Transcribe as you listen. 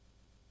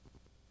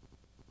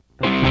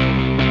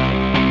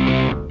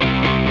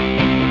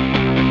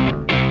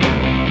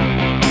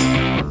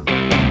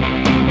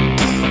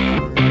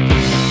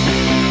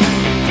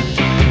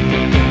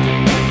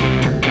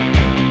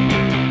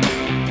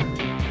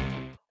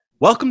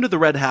Welcome to the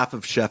Red Half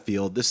of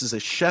Sheffield. This is a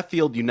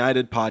Sheffield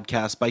United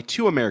podcast by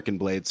two American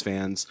Blades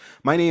fans.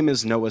 My name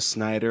is Noah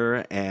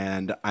Snyder,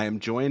 and I am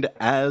joined,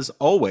 as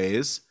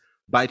always,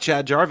 by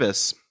Chad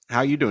Jarvis. How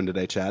are you doing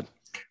today, Chad?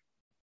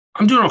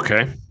 I'm doing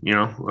okay.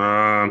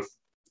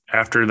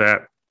 After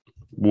that,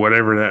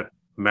 whatever that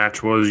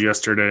match was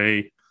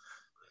yesterday,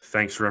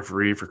 thanks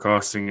referee for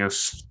costing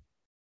us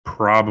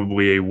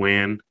probably a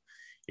win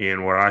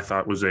in what I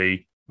thought was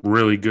a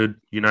really good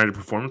United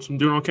performance. I'm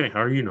doing okay. How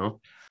are you, Noah?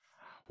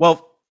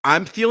 Well,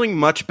 I'm feeling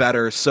much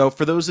better. So,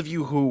 for those of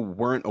you who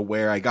weren't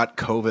aware, I got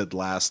COVID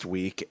last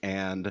week,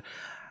 and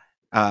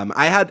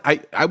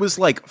I was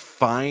like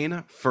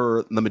fine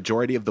for the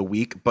majority of the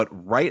week, but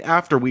right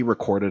after we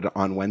recorded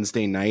on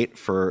Wednesday night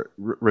for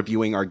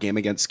reviewing our game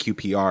against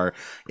QPR,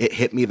 it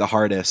hit me the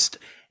hardest.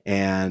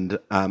 And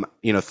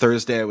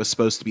Thursday I was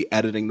supposed to be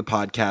editing the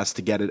podcast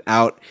to get it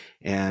out,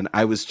 and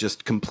I was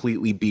just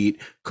completely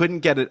beat. Couldn't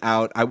get it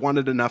out. I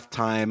wanted enough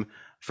time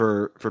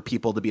for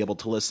people to be able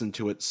to listen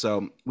to it,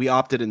 so we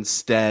opted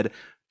instead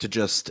to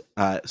just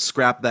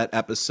scrap that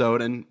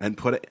episode and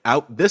put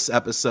out this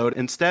episode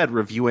instead,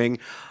 reviewing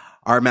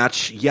our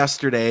match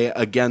yesterday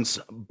against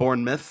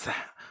Bournemouth.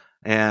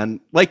 And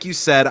like you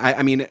said,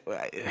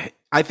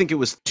 I think it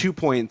was 2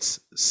 points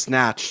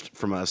snatched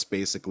from us,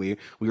 basically.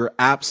 We were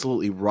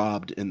absolutely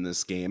robbed in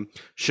this game.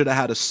 Should have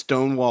had a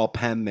stonewall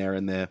pen there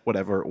in the,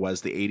 whatever it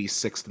was, the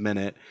 86th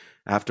minute,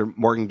 after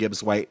Morgan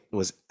Gibbs-White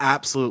was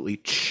absolutely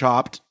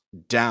chopped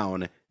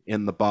down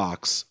in the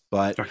box.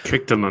 But I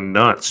kicked in the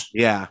nuts.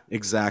 yeah,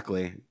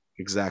 exactly.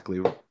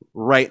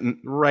 Right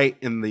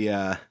in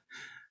the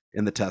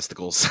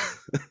testicles.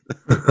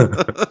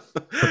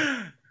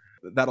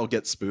 That'll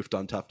get spoofed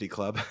on Tufty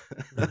Club.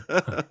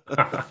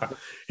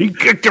 He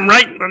kicked him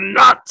right in the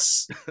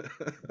nuts.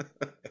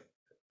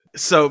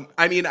 So,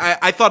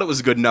 I thought it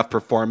was a good enough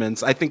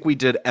performance. I think we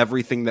did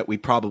everything that we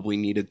probably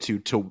needed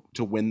to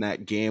win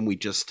that game. We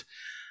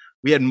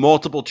had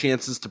multiple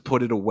chances to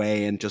put it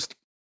away and just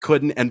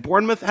couldn't. And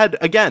Bournemouth had,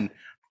 again,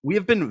 we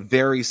have been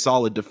very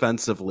solid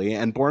defensively,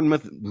 and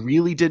Bournemouth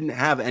really didn't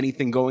have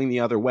anything going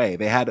the other way.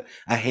 They had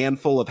a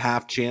handful of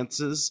half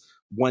chances,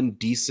 one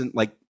decent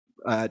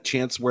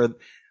chance where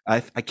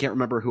I can't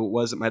remember who it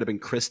was. It might have been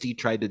Christie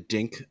tried to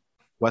dink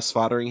Wes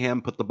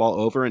Fotheringham, put the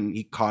ball over, and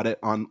he caught it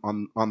on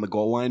the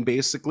goal line,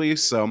 basically.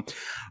 So,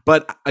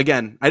 but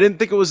again, I didn't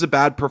think it was a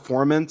bad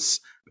performance,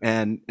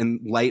 and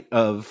in light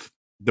of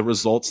the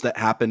results that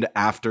happened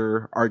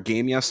after our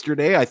game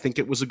yesterday, I think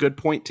it was a good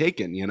point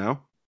taken,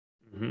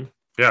 Mm-hmm.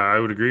 Yeah, I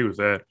would agree with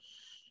that.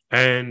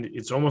 And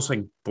it's almost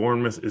like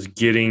Bournemouth is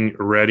getting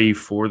ready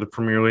for the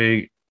Premier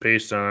League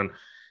based on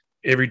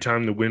every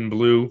time the wind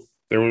blew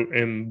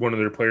and one of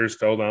their players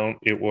fell down,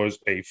 it was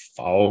a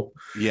foul.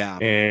 Yeah.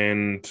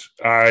 And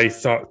I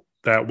thought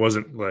that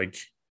wasn't like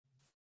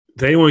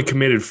they only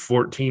committed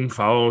 14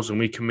 fouls and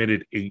we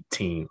committed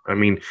 18. I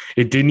mean,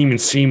 it didn't even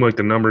seem like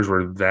the numbers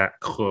were that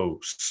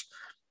close.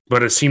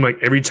 But it seemed like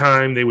every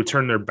time they would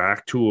turn their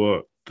back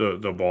to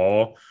the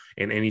ball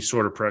and any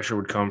sort of pressure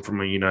would come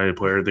from a United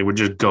player, they would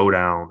just go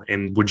down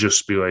and would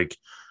just be like,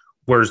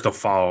 where's the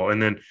foul?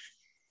 And then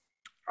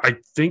I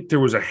think there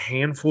was a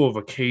handful of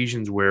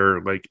occasions where,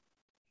 like,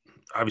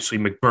 obviously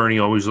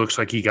McBurney always looks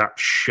like he got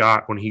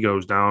shot when he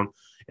goes down,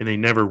 and they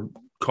never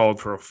called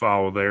for a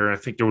foul there. I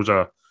think there was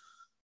a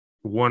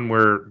one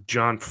where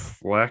John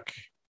Fleck,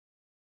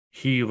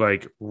 he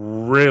like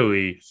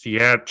really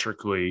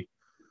theatrically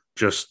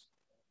just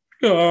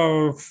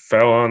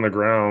fell on the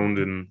ground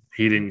and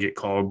he didn't get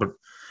called, but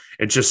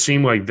it just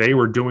seemed like they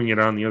were doing it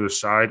on the other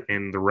side,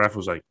 and the ref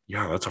was like,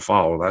 yeah, that's a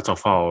foul, that's a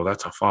foul,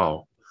 that's a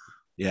foul.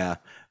 Yeah.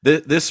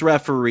 This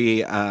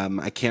referee,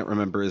 I can't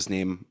remember his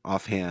name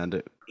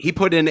offhand. He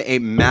put in a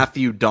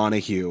Matthew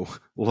Donahue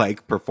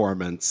like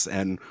performance,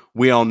 and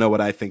we all know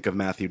what I think of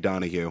Matthew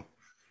Donahue.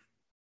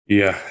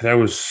 Yeah, that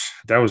was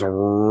a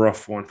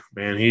rough one,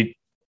 man.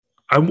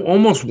 I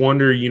almost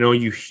wonder,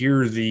 you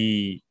hear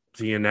the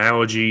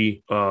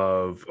analogy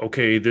of,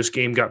 okay, this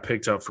game got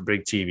picked up for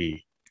big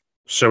TV.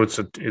 So it's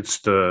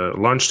the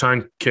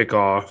lunchtime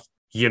kickoff.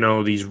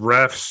 These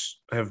refs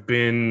have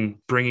been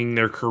bringing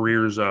their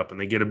careers up,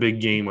 and they get a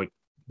big game like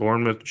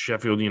Bournemouth,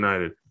 Sheffield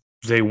United.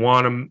 They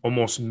want to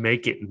almost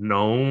make it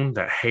known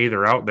that, hey,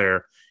 they're out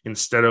there,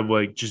 instead of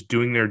like just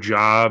doing their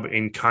job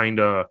and kind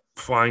of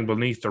flying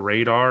beneath the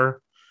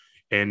radar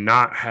and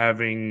not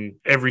having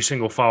every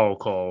single foul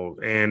called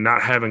and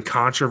not having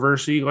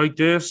controversy like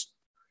this.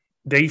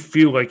 They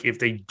feel like if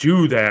they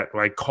do that,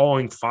 like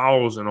calling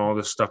fouls and all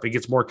this stuff, it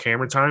gets more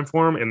camera time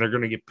for them, and they're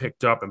going to get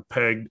picked up and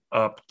pegged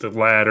up the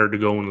ladder to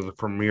go into the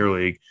Premier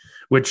League,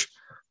 which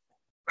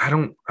I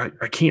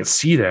can't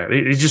see that.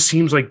 It just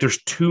seems like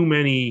there's too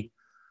many,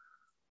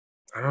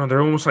 I don't know,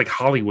 they're almost like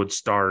Hollywood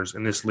stars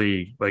in this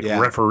league, like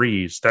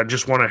referees that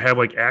just want to have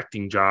like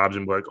acting jobs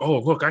and be like, oh,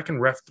 look, I can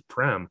ref the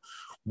Prem.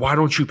 Why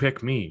don't you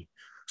pick me?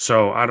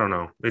 So I don't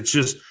know. It's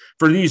just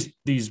for these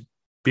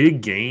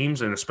big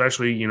games, and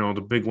especially,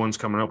 the big ones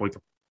coming up like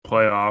the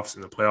playoffs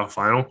and the playoff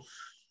final,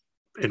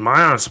 in my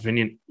honest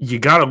opinion, you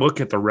got to look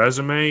at the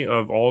resume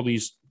of all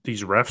these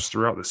refs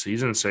throughout the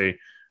season and say,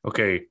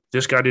 okay,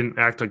 this guy didn't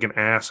act like an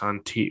ass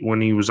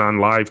when he was on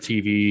live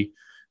TV.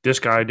 This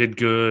guy did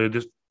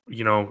good.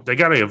 They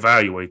got to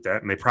evaluate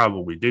that, and they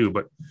probably do.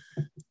 But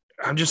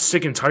I'm just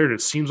sick and tired.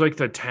 It seems like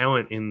the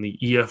talent in the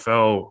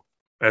EFL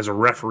as a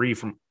referee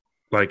from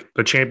like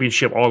the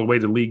championship all the way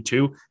to League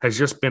Two has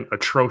just been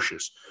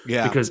atrocious.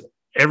 Yeah. Because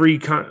every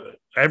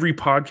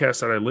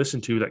podcast that I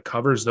listen to that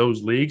covers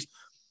those leagues,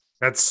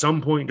 at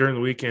some point during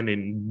the weekend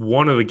in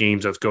one of the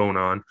games that's going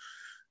on,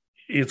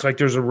 it's like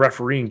there's a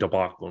refereeing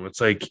debacle. And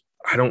it's like,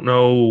 I don't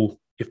know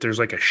if there's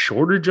like a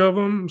shortage of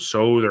them.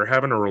 So they're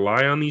having to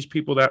rely on these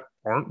people that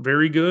aren't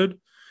very good.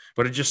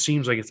 But it just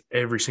seems like it's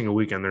every single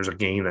weekend there's a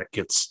game that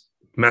gets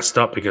messed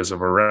up because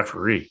of a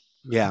referee.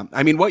 Yeah.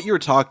 I mean, what you're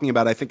talking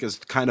about, I think, is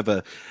kind of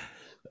a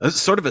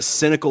sort of a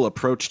cynical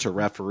approach to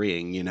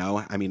refereeing,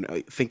 I mean,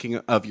 thinking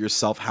of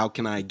yourself, how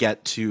can I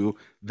get to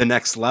the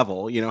next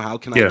level? How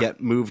can I get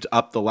moved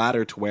up the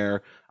ladder to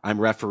where I'm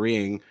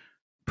refereeing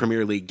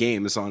Premier League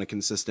games on a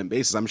consistent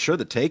basis? I'm sure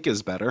the take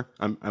is better.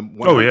 I'm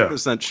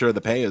 100% sure the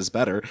pay is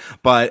better.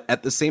 But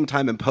at the same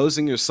time,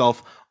 imposing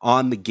yourself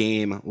on the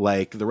game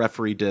like the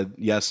referee did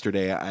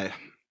yesterday,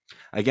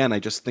 I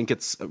just think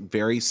it's a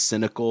very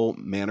cynical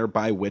manner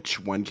by which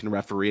one can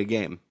referee a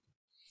game.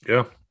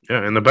 Yeah.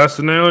 Yeah. And the best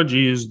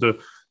analogy is the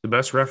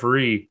best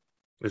referee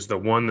is the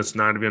one that's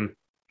not even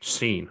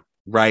seen.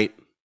 Right.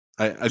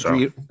 I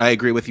agree. So. I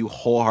agree with you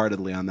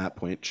wholeheartedly on that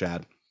point,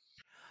 Chad.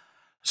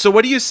 So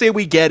what do you say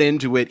we get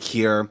into it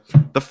here?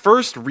 The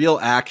first real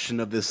action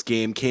of this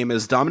game came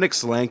as Dominic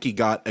Solanke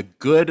got a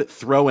good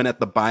throw in at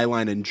the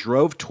byline and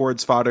drove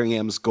towards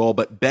Fotheringham's goal,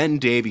 but Ben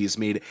Davies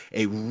made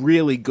a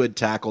really good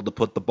tackle to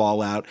put the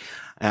ball out.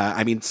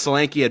 I mean,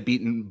 Solanke had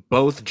beaten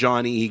both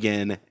John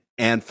Egan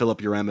and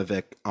Filip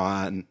Juremovic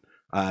on,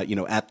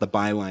 at the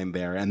byline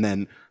there. And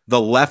then the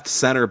left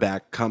center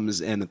back comes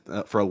in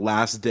for a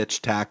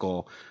last-ditch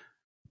tackle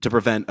to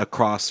prevent a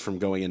cross from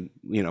going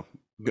in,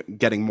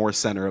 getting more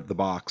center of the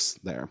box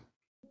there.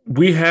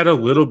 We had a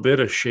little bit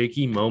of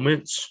shaky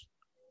moments,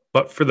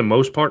 but for the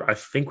most part, I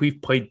think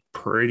we've played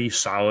pretty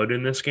solid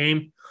in this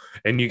game.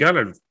 And you got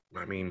to,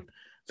 I mean,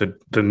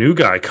 the new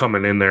guy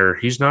coming in there,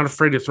 he's not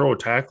afraid to throw a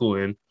tackle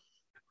in.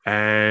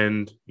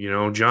 And,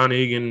 John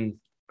Egan,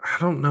 I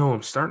don't know,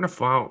 I'm starting to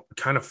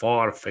fall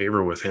out of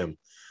favor with him.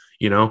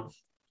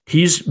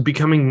 He's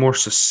becoming more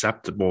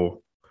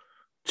susceptible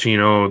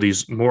to,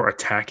 these more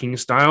attacking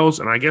styles.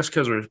 And I guess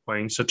because we're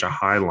playing such a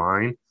high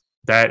line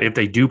that if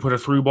they do put a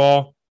through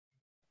ball,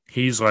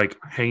 he's like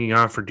hanging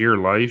on for dear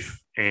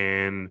life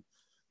and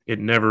it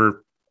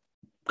never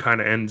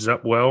kind of ends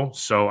up well.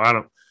 So I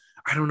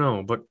don't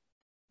know. But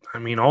I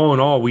mean, all in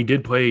all, we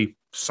did play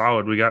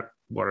solid. We got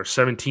our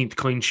 17th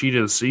clean sheet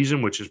of the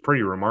season, which is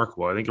pretty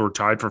remarkable. I think we're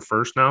tied for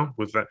first now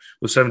with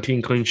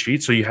 17 clean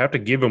sheets. So you have to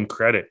give them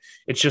credit.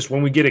 It's just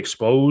when we get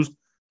exposed,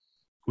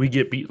 we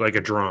get beat like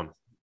a drum.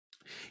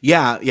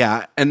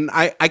 Yeah. And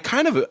I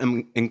kind of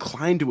am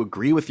inclined to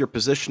agree with your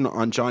position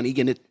on John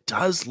Egan. It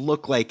does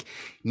look like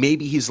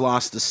maybe he's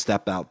lost a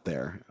step out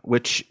there,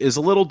 which is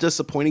a little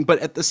disappointing. But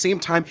at the same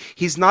time,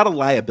 he's not a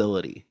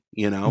liability,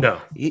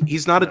 No.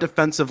 He's not a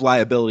defensive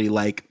liability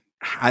like,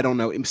 I don't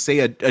know, say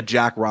a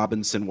Jack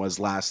Robinson was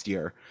last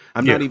year.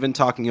 I'm not even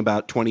talking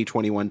about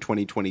 2021,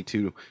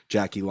 2022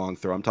 Jackie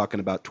Longthrow. I'm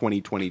talking about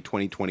 2020,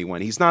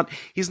 2021. He's not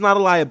a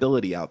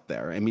liability out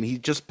there. I mean, he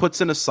just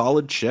puts in a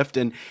solid shift.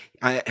 And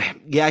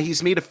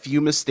he's made a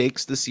few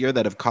mistakes this year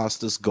that have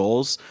cost us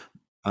goals.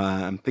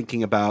 I'm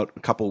thinking about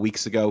a couple of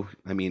weeks ago.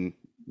 I mean,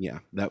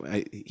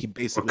 he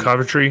basically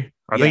Coventry.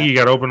 I think he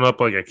got opened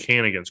up like a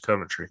can against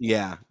Coventry.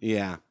 Yeah.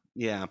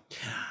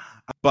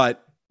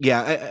 But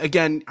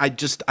again, I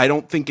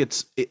don't think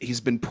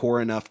he's been poor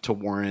enough to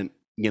warrant,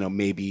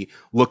 maybe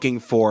looking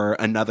for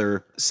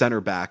another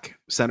center back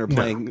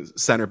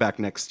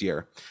next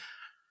year.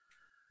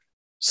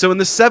 So in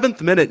the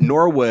 7th minute,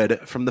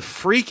 Norwood from the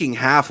freaking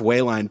halfway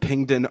line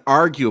pinged in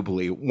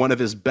arguably one of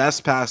his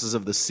best passes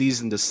of the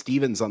season to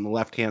Stevens on the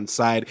left-hand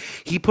side.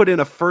 He put in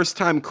a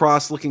first-time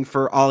cross looking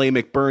for Ollie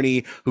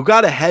McBurney, who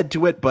got ahead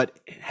to it, but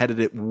headed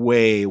it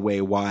way,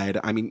 way wide.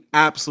 I mean,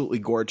 absolutely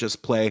gorgeous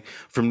play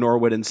from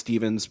Norwood and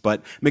Stevens,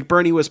 but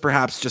McBurney was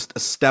perhaps just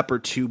a step or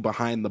two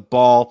behind the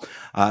ball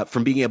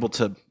from being able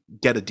to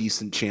get a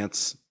decent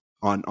chance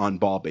on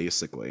ball,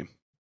 basically.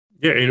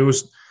 Yeah, and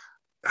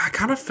I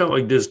kind of felt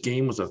like this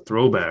game was a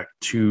throwback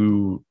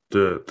to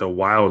the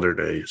Wilder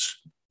days.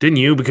 Didn't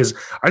you? Because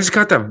I just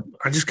got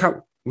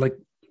like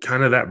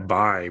kind of that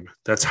vibe.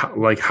 That's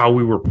how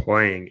we were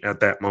playing at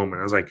that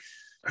moment. I was like,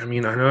 I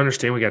mean, I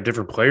understand we got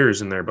different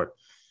players in there, but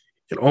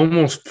it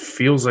almost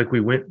feels like we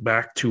went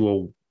back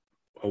to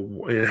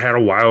it had a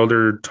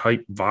Wilder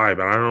type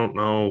vibe. And I don't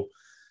know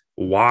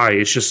why.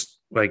 It's just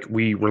like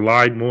we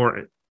relied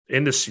more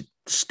into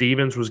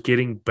Stevens was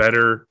getting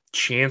better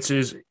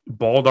chances.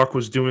 Baldock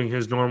was doing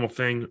his normal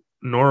thing.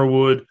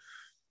 Norwood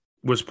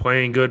was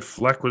playing good.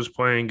 Fleck was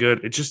playing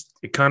good.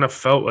 It kind of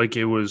felt like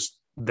it was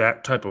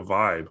that type of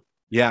vibe.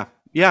 Yeah.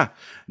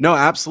 No,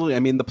 absolutely. I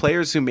mean, the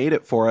players who made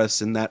it for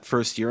us in that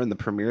first year in the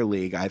Premier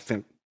League, I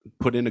think,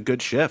 put in a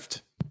good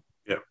shift.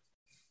 Yeah.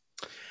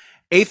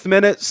 8th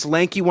minute,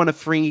 Slanky won a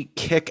free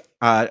kick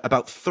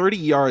about 30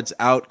 yards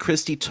out.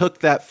 Christie took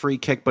that free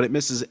kick, but it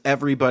misses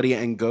everybody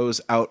and goes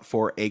out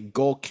for a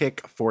goal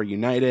kick for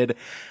United.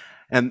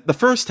 And the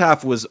first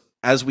half was,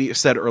 as we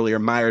said earlier,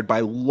 mired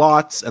by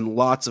lots and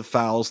lots of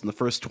fouls in the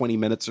first 20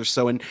 minutes or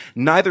so, and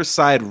neither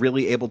side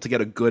really able to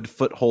get a good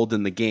foothold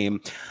in the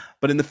game.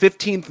 But in the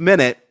 15th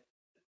minute,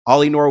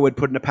 Ollie Norwood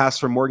put in a pass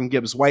for Morgan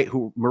Gibbs-White,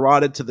 who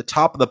marauded to the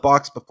top of the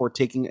box before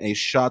taking a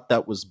shot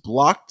that was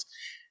blocked.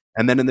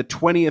 And then in the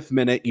 20th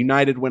minute,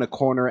 United win a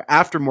corner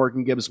after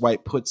Morgan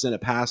Gibbs-White puts in a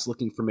pass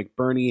looking for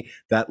McBurney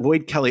that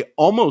Lloyd Kelly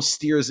almost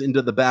steers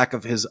into the back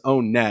of his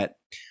own net.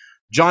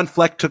 John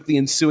Fleck took the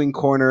ensuing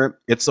corner.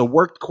 It's a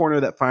worked corner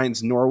that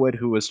finds Norwood,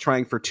 who was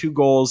trying for 2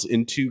 goals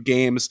in 2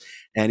 games,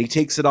 and he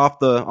takes it off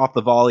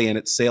the volley, and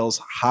it sails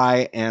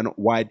high and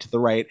wide to the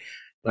right.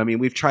 I mean,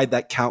 we've tried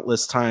that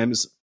countless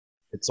times.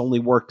 It's only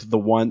worked the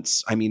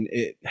once. I mean,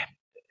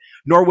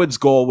 Norwood's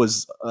goal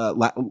was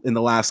in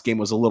the last game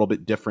was a little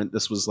bit different.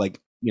 This was like,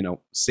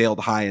 sailed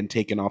high and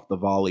taken off the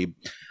volley.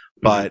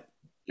 But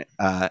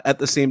at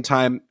the same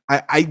time,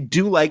 I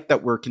do like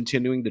that we're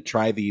continuing to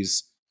try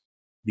these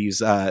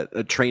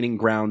training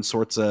ground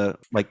sorts of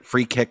like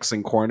free kicks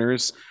and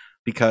corners,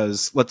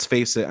 because let's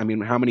face it, I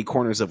mean, how many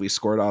corners have we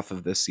scored off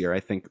of this year? I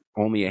think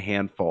only a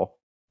handful.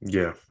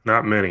 Yeah,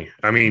 not many.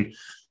 I mean,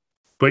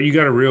 but you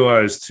got to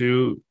realize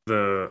too,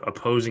 the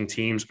opposing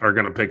teams are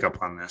going to pick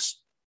up on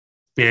this,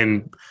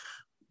 and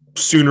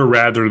sooner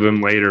rather than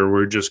later,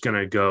 we're just going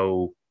to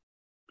go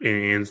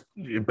in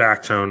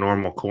back to a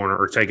normal corner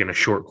or taking a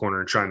short corner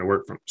and trying to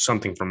work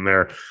something from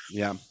there.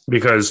 Yeah,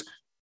 because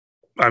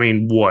I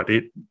mean,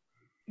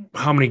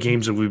 how many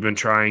games have we been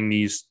trying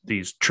these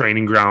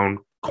training ground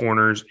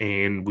corners,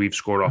 and we've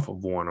scored off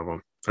of one of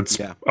them? That's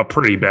a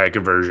pretty bad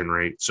conversion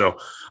rate. So,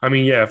 I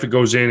mean, yeah, if it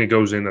goes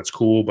in, that's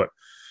cool. But,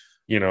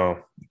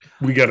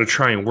 we got to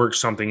try and work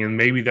something. And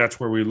maybe that's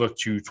where we look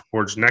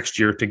towards next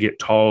year to get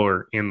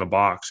taller in the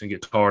box and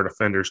get taller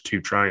defenders to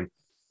try and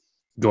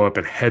go up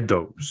and head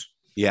those.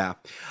 Yeah.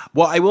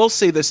 Well, I will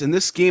say this. In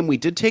this game, we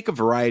did take a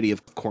variety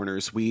of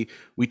corners. We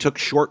took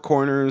short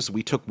corners,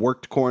 we took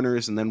worked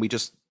corners, and then we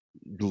just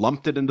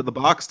lumped it into the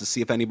box to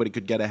see if anybody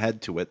could get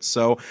ahead to it.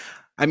 So,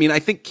 I mean, I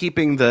think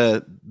keeping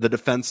the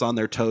defense on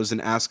their toes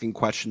and asking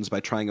questions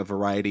by trying a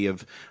variety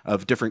of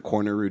different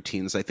corner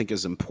routines, I think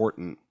is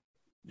important.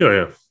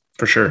 Yeah,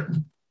 for sure.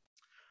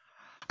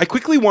 I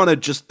quickly want to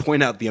just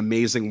point out the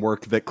amazing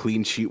work that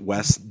Clean Sheet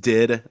West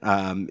did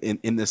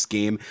in this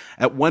game.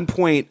 At one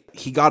point,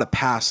 he got a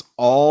pass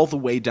all the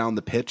way down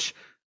the pitch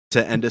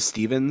to Enda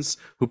Stevens,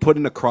 who put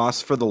in a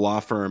cross for the law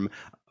firm,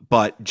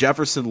 but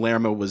Jefferson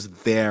Lerma was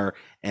there,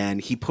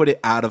 and he put it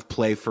out of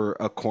play for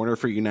a corner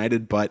for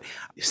United. But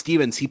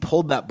Stevens, he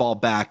pulled that ball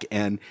back,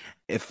 and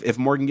if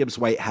Morgan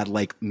Gibbs-White had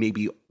like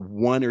maybe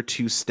 1 or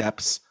 2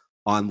 steps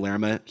on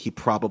Lerma, he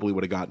probably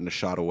would have gotten a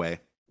shot away.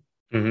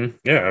 Mm-hmm.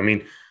 Yeah, I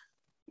mean,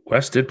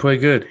 West did play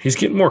good. He's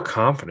getting more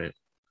confident.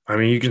 I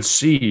mean, you can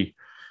see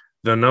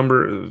the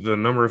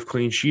number of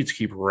clean sheets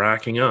keep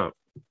racking up,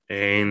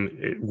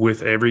 and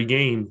with every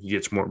game, he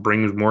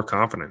brings more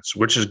confidence,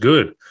 which is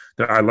good.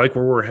 I like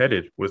where we're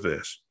headed with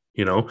this.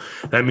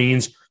 That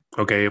means,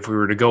 okay, if we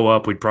were to go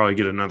up, we'd probably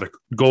get another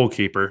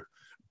goalkeeper,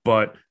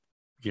 but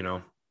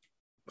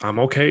I'm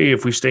okay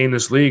if we stay in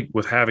this league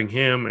with having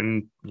him,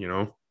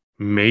 and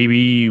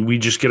maybe we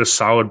just get a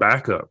solid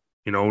backup,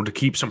 to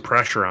keep some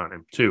pressure on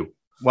him too.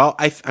 Well,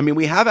 I mean,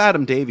 we have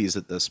Adam Davies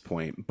at this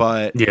point,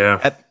 but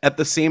at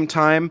the same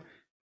time,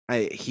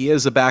 he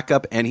is a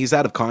backup, and he's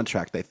out of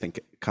contract, I think,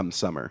 come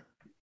summer.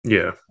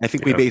 Yeah. I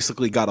think we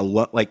basically got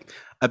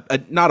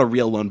not a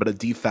real loan, but a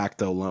de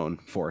facto loan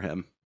for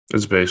him.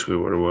 That's basically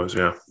what it was,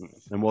 yeah.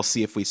 And we'll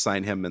see if we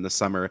sign him in the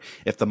summer,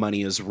 if the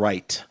money is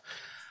right.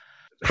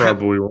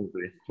 Probably won't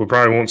be. We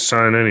probably won't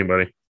sign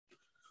anybody.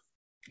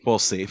 We'll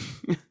see.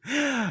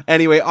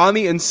 Anyway, on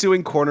the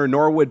ensuing corner,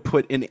 Norwood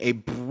put in a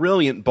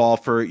brilliant ball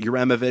for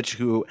Juremovic,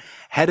 who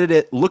headed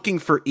it looking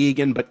for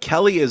Egan, but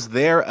Kelly is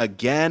there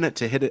again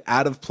to hit it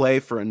out of play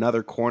for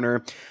another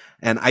corner.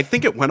 And I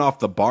think it went off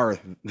the bar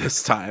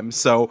this time.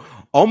 So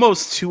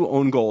almost 2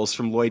 own goals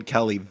from Lloyd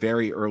Kelly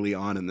very early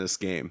on in this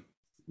game.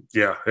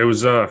 Yeah, it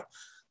was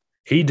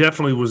he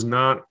definitely was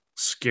not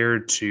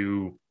scared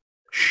to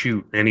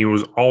shoot, and he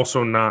was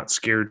also not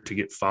scared to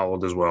get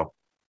fouled as well.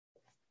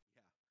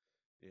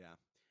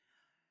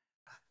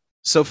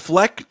 So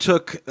Fleck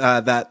took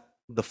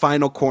the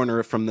final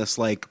corner from this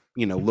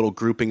little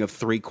grouping of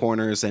 3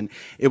 corners, and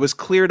it was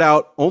cleared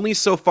out only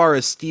so far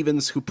as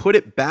Stevens, who put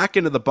it back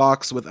into the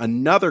box with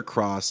another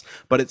cross,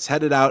 but it's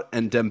headed out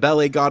and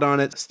Dembele got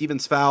on it.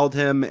 Stevens fouled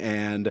him,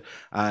 and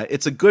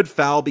it's a good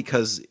foul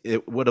because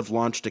it would have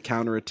launched a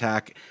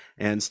counterattack,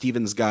 and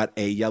Stevens got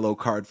a yellow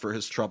card for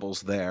his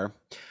troubles there.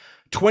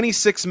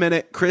 26th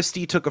minute,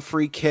 Christie took a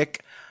free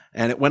kick,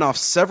 and it went off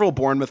several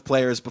Bournemouth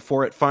players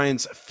before it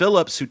finds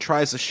Phillips, who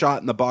tries a shot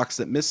in the box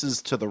that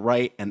misses to the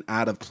right and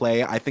out of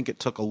play. I think it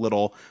took a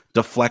little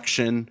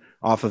deflection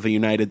off of a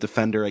United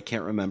defender. I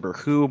can't remember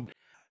who.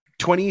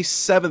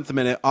 27th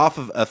minute, off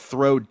of a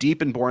throw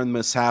deep in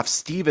Bournemouth's half,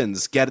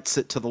 Stevens gets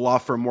it to the law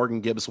firm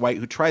Morgan Gibbs White,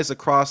 who tries a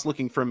cross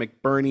looking for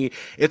McBurney.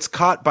 It's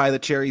caught by the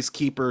Cherries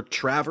keeper,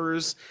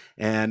 Travers,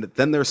 and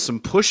then there's some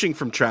pushing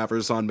from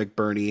Travers on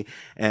McBurney,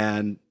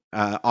 and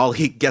all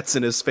he gets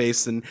in his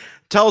face and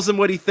tells him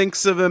what he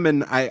thinks of him.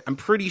 And I'm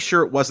pretty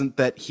sure it wasn't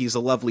that he's a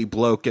lovely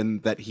bloke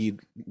and that he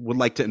would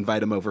like to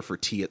invite him over for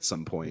tea at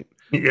some point.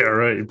 Yeah,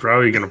 right. You're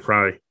probably going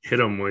to hit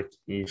him like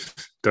he's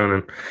done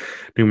in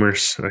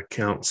numerous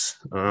accounts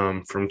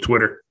from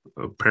Twitter,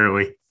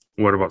 apparently,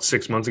 about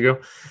 6 months ago.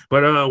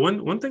 But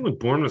one thing with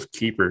Bournemouth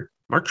keeper,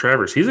 Mark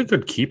Travers, he's a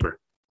good keeper.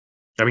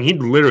 I mean, he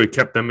literally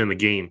kept them in the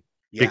game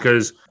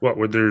because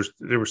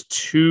there was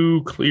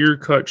two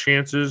clear-cut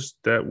chances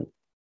that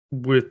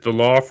with the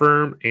law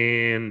firm,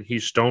 and he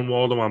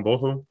stonewalled them on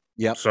both of them.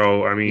 Yep.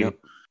 So, I mean,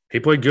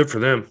 he played good for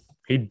them.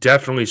 He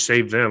definitely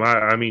saved them.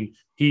 I mean,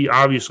 he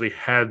obviously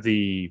had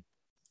the,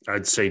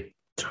 I'd say,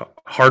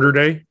 harder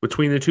day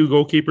between the two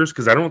goalkeepers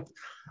because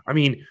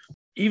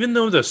even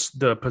though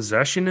the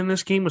possession in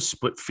this game was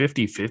split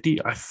 50-50,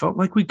 I felt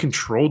like we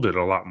controlled it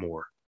a lot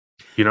more.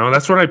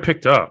 That's what I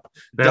picked up.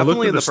 And I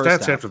looked at the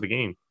stats after the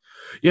game.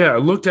 Yeah, I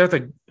looked at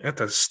the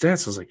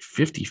stats. I was like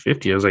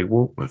 50-50. I was like,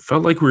 well, it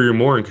felt like we were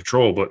more in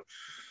control, but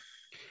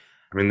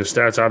I mean, the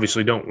stats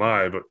obviously don't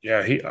lie. But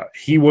yeah,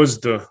 he was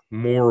the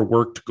more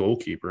worked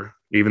goalkeeper,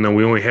 even though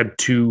we only had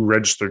 2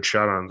 registered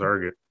shot on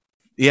target.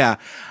 Yeah.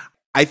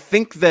 I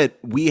think that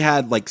we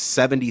had like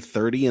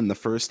 70-30 in the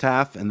first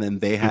half, and then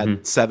they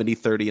had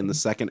 70-30 in the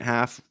second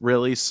half,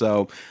 really.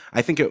 So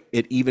I think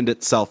it evened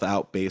itself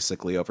out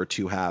basically over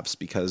 2 halves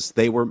because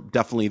they were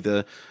definitely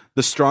the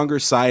stronger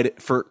side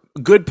for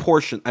good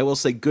portion. I will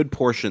say good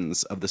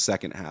portions of the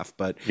second half,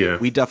 but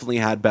we definitely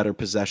had better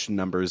possession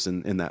numbers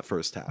in that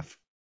first half.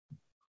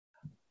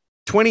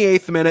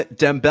 28th minute,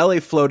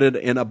 Dembele floated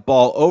in a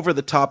ball over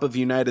the top of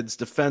United's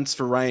defense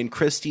for Ryan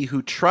Christie,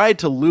 who tried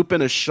to loop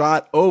in a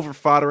shot over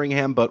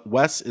Fotheringham, but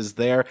Wes is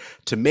there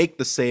to make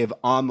the save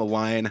on the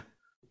line.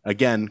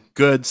 Again,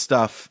 good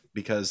stuff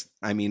because,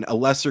 I mean, a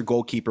lesser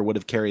goalkeeper would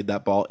have carried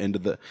that ball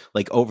into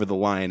over the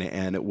line,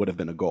 and it would have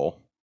been a goal.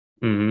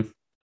 Mm-hmm.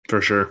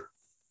 For sure.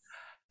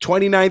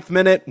 29th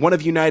minute, one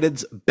of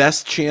United's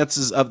best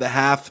chances of the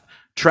half.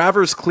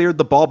 Travers cleared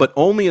the ball, but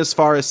only as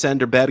far as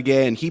Sander Berge,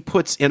 and he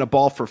puts in a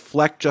ball for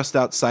Fleck just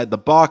outside the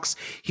box.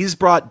 He's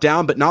brought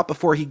down, but not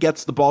before he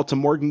gets the ball to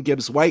Morgan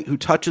Gibbs White, who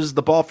touches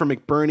the ball for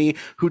McBurney,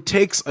 who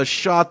takes a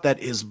shot that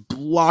is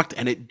blocked,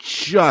 and it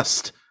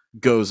just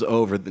goes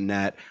over the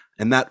net.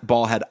 And that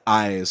ball had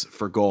eyes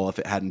for goal if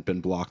it hadn't been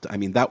blocked. I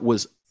mean, that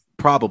was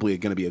probably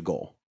going to be a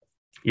goal.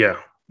 Yeah.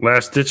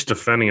 Last-ditch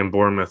defending in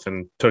Bournemouth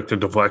and took the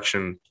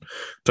deflection,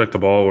 took the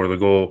ball or the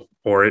goal,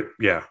 or it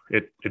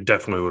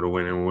definitely would have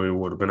won and we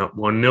would have been up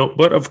 1-0.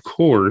 But of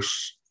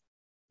course,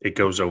 it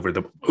goes over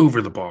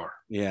the bar.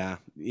 Yeah,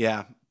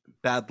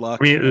 bad luck.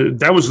 I mean,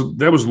 that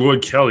was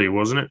Lloyd Kelly,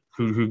 wasn't it?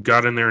 Who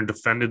got in there and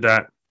defended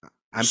that?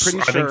 I'm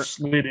pretty sure. I think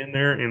slid in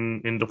there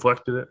and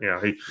deflected it.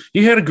 Yeah,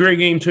 he had a great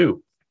game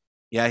too.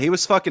 Yeah, he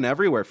was fucking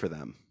everywhere for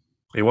them.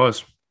 He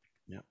was.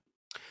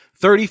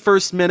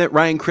 31st minute,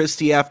 Ryan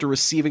Christie, after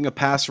receiving a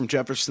pass from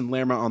Jefferson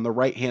Lerma on the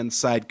right-hand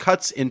side,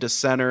 cuts into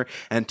center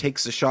and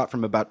takes a shot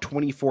from about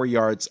 24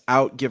 yards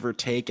out, give or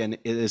take, and it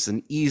is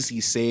an easy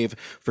save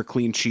for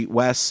clean sheet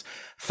Wes.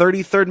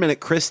 33rd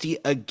minute, Christie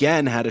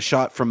again had a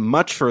shot from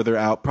much further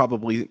out,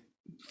 probably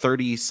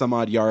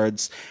 30-some-odd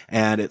yards,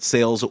 and it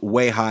sails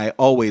way high,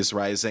 always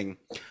rising.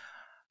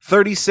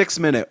 36th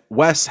minute,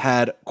 Wes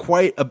had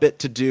quite a bit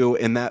to do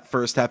in that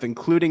first half,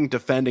 including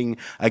defending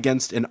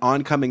against an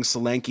oncoming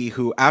Solanke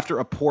who, after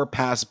a poor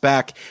pass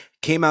back,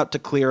 came out to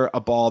clear a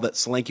ball that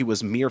Solanke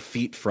was mere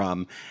feet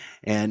from.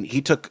 And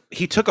he took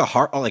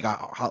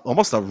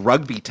almost a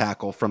rugby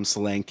tackle from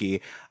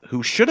Solanke,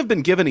 who should have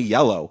been given a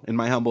yellow, in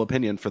my humble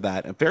opinion, for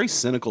that. A very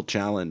cynical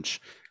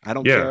challenge. I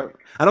don't care.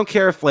 I don't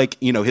care if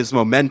his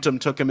momentum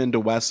took him into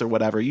Wes or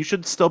whatever. You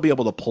should still be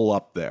able to pull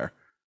up there.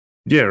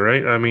 Yeah,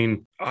 right. I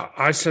mean,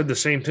 I said the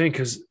same thing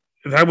because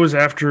that was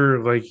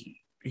after,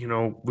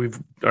 we've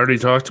already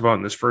talked about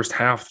in this first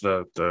half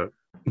the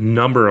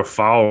number of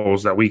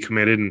fouls that we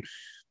committed. And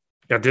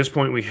at this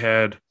point, we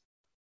had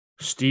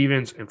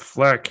Stevens and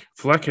Fleck.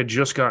 Fleck had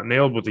just got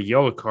nailed with a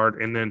yellow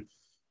card, and then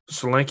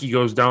Solanke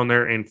goes down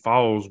there and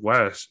fouls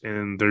Wes.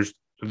 And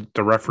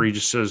the referee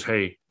just says,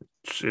 hey,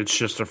 it's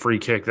just a free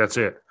kick. That's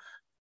it.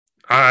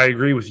 I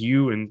agree with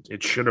you, and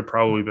it should have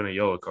probably been a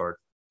yellow card.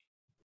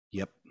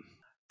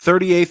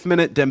 38th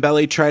minute,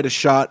 Dembele tried a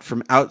shot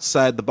from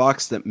outside the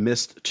box that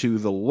missed to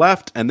the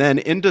left. And then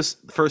into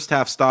first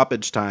half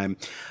stoppage time,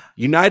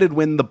 United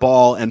win the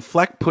ball, and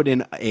Fleck put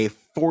in a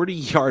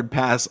 40-yard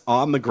pass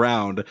on the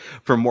ground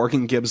for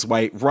Morgan Gibbs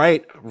White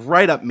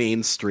right up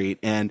Main Street.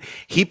 And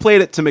he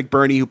played it to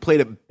McBurney, who played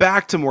it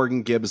back to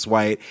Morgan Gibbs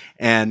White.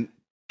 And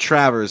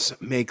Travers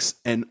makes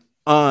an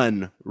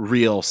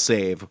unreal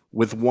save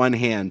with one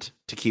hand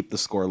to keep the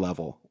score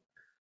level.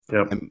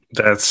 Yep,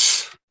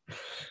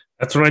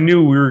 That's when I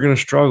knew we were going to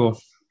struggle.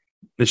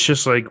 It's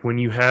just like when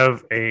you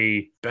have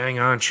a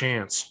bang-on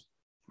chance,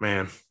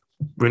 man,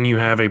 when you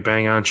have a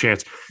bang on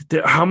chance.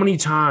 How many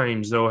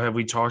times though have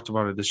we talked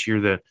about it this year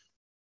that,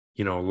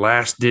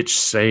 last ditch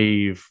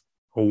save,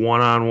 a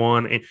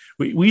one-on-one, and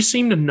we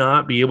seem to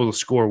not be able to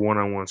score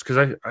one-on-ones,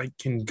 because I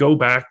can go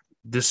back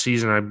this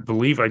season. I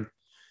believe I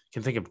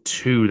can think of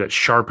two that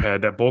Sharp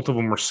had that both of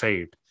them were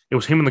saved. It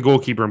was him and the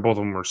goalkeeper, and both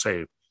of them were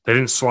saved. They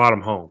didn't slot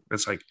him home.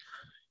 It's like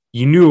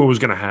you knew it was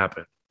going to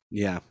happen.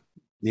 Yeah.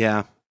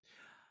 Yeah.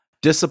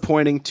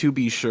 Disappointing to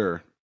be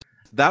sure.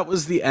 That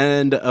was the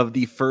end of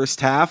the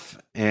first half.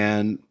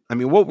 And I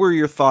mean, what were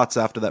your thoughts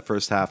after that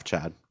first half,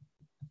 Chad?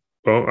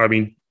 Well, I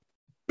mean,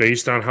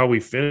 based on how we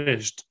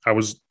finished, I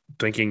was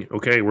thinking,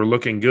 okay, we're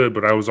looking good.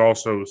 But I was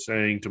also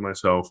saying to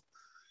myself,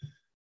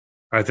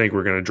 I think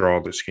we're going to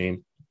draw this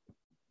game.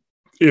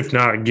 If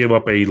not, give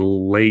up a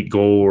late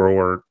goal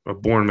or a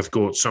Bournemouth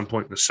goal at some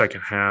point in the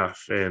second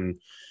half. And,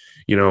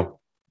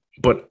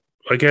 but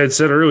like I had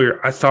said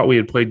earlier, I thought we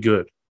had played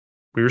good.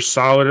 We were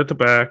solid at the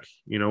back.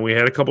 We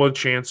had a couple of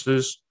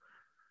chances.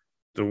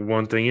 The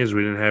one thing is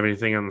we didn't have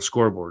anything on the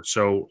scoreboard.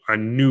 So I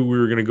knew we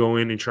were going to go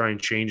in and try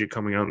and change it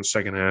coming out in the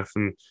second half.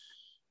 And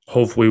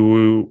hopefully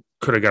we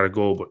could have got a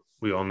goal, but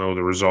we all know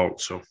the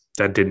result. So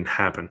that didn't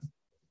happen.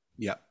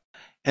 Yeah.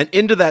 And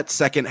into that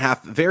second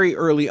half, very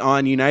early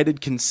on,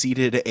 United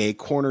conceded a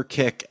corner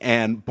kick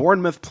and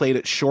Bournemouth played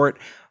it short.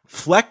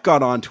 Fleck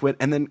got onto it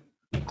and then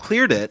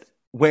cleared it,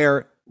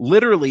 where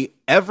literally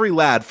every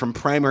lad from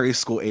primary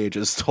school age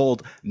is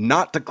told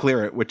not to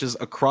clear it, which is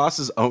across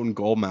his own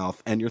goal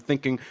mouth. And you're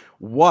thinking,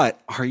 what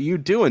are you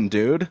doing,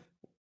 dude?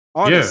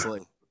 Honestly.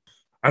 Yeah.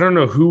 I don't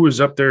know who was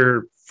up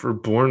there for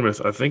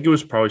Bournemouth. I think it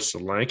was probably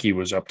Solanke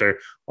was up there.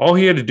 All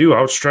he had to do,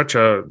 outstretch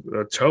a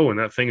toe, and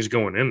that thing's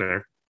going in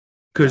there.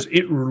 Because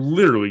it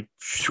literally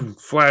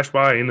flashed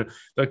by. And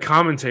the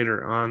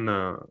commentator on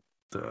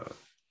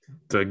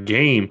the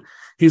game,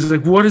 he's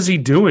like, what is he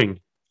doing?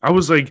 I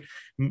was like,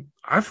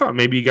 I thought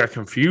maybe he got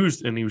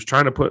confused and he was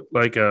trying to put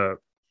thought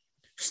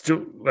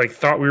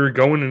we were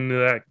going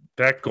into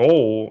that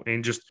goal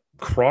and just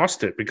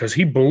crossed it, because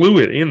he blew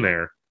it in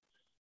there.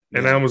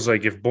 And I was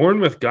like, if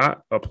Bournemouth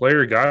got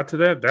to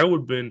that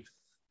would have been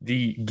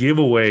the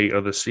giveaway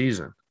of the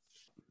season.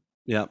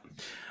 Yeah.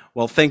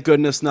 Well, thank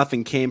goodness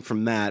nothing came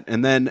from that.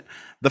 And then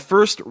the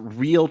first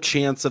real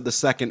chance of the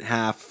second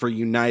half for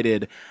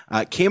United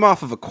came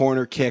off of a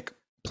corner kick,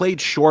 played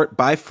short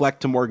by Fleck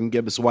to Morgan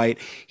Gibbs-White.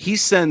 He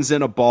sends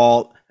in a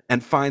ball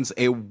and finds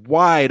a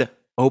wide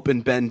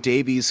open Ben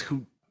Davies,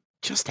 who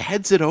just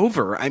heads it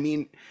over. I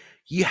mean,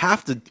 he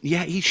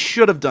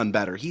should have done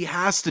better. He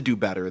has to do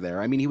better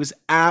there. I mean, he was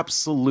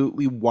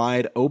absolutely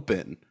wide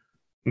open.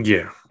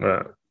 Yeah.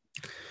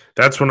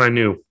 That's when I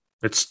knew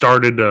it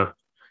started to,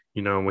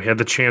 we had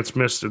the chance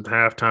missed at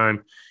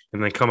halftime,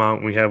 and they come out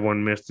and we have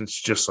one missed.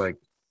 It's just like,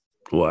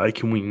 why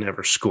can we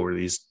never score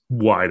these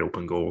wide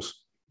open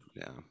goals?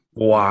 Yeah.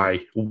 Why?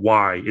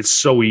 It's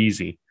so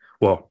easy.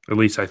 Well, at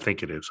least I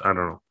think it is. I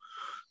don't know.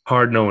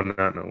 Hard knowing,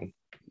 not knowing.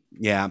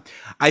 Yeah.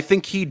 I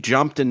think he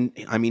jumped and,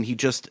 I mean, he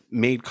just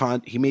made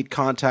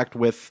contact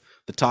with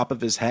the top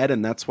of his head,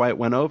 and that's why it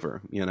went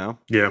over, Yeah.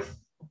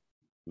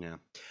 Yeah.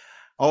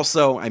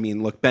 Also, I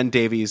mean, look, Ben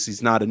Davies,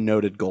 he's not a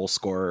noted goal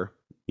scorer,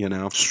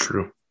 It's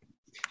true.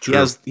 He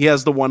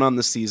has the one on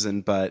the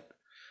season, but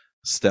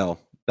still,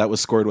 that was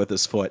scored with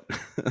his foot.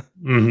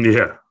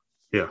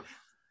 Yeah.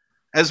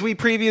 As we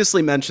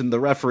previously mentioned, the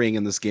refereeing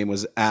in this game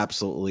was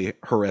absolutely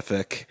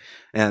horrific.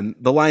 And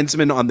the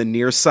linesman on the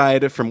near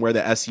side from where the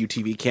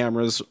SUTV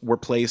cameras were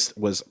placed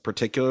was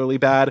particularly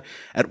bad.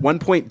 At one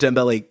point,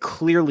 Dembele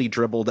clearly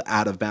dribbled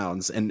out of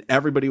bounds, and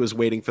everybody was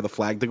waiting for the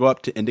flag to go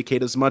up to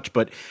indicate as much,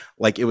 but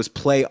it was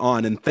play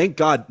on, and thank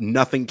God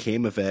nothing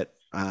came of it,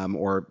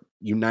 or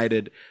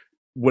United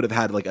would have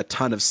had a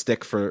ton of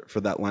stick for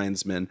that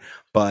linesman.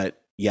 But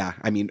yeah,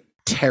 I mean,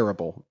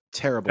 terrible.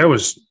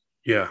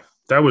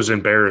 That was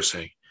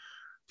embarrassing.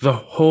 The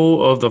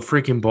whole of the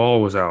freaking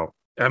ball was out.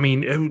 I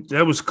mean,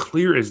 that was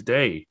clear as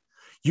day.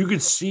 You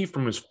could see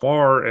from as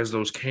far as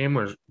those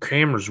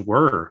cameras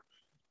were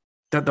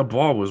that the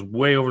ball was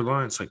way over the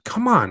line. It's like,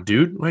 come on,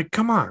 dude.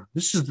 Come on.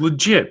 This is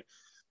legit.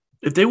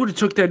 If they would have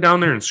took that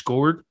down there and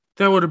scored,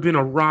 that would have been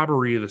a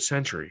robbery of the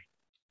century.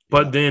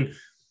 But then,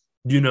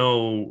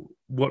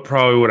 what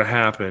probably would have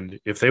happened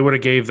if they would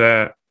have gave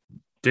that,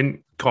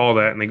 didn't call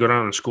that, and they go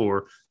down and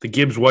score, the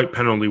Gibbs-White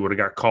penalty would have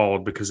got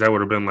called, because that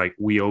would have been like,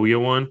 we owe you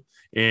one,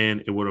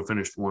 and it would have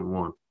finished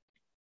 1-1.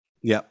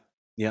 Yep,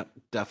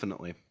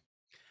 definitely.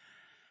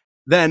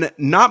 Then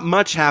not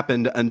much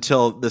happened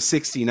until the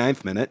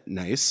 69th minute.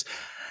 Nice.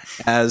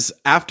 As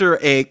after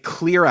a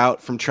clear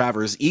out from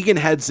Travers, Egan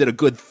heads it a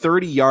good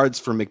 30 yards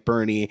for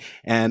McBurney,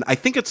 and I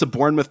think it's a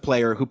Bournemouth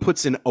player who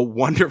puts in a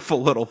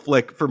wonderful little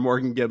flick for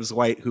Morgan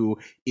Gibbs-White, who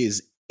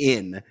is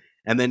in.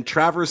 And then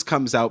Travers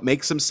comes out,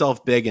 makes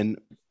himself big, and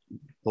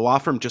the law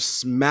firm just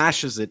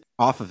smashes it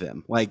off of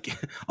him.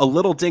 A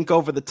little dink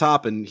over the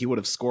top, and he would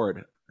have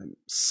scored.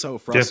 So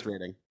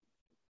frustrating.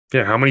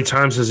 Yeah, how many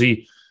times has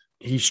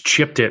he's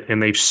chipped it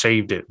and they've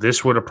saved it?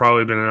 This would have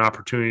probably been an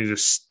opportunity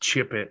to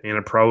chip it, and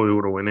it probably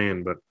would have went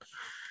in, but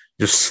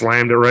just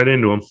slammed it right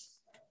into him.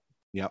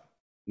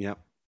 Yep.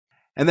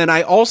 And then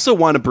I also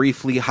want to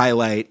briefly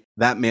highlight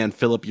that man,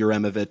 Filip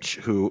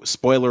Juremovic, who,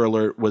 spoiler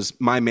alert, was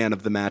my man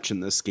of the match in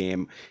this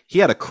game. He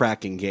had a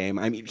cracking game.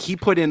 I mean, he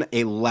put in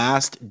a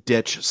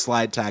last-ditch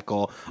slide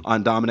tackle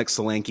on Dominic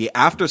Solanke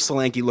after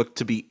Solanke looked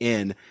to be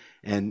in,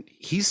 and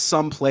he's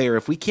some player.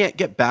 If we can't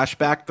get Bash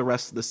back the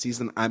rest of the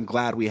season, I'm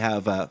glad we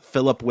have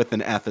Philip with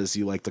an F, as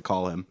you like to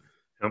call him.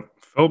 Yep.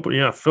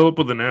 Philip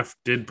with an F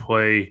did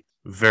play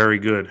very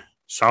good.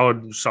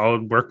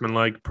 Solid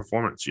workmanlike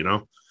performance,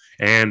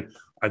 And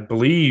I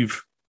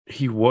believe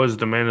he was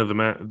the man of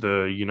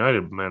the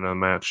United man of the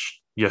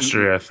match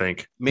yesterday, I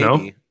think.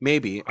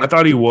 Maybe. I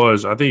thought he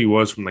was. I think he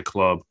was from the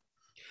club.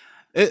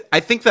 I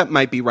think that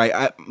might be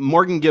right.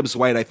 Morgan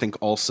Gibbs-White, I think,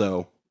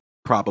 also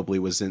probably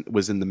was in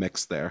the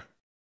mix there.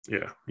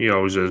 Yeah, he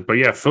always is. But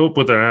yeah, Philip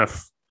with an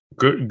F.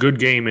 Good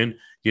game. And,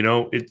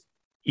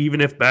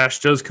 even if Bash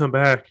does come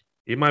back,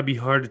 it might be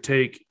hard to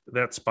take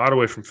that spot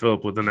away from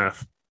Philip with an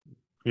F.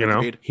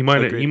 Agreed. He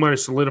might have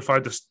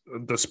solidified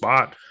the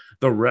spot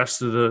the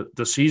rest of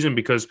the season,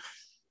 because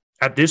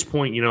at this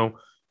point,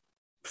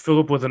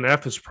 Philip with an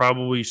F is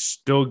probably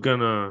still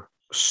gonna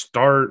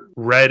start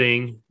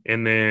Reading,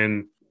 and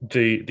then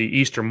the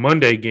Easter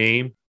Monday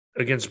game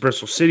against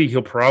Bristol City,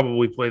 he'll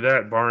probably play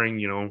that, barring,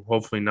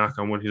 hopefully knock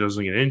on wood he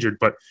doesn't get injured.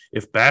 But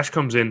if Bash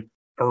comes in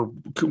or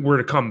were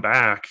to come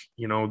back,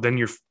 then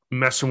you're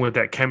messing with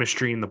that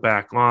chemistry in the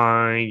back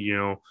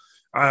line.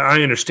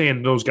 I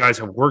understand those guys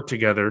have worked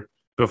together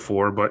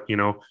before, but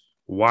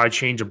why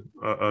change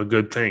a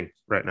good thing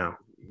right now?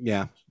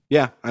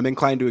 Yeah, I'm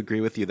inclined to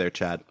agree with you there,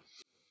 Chad.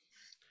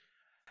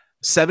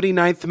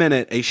 79th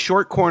minute, a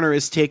short corner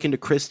is taken to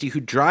Christie, who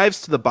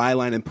drives to the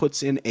byline and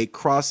puts in a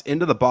cross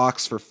into the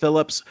box for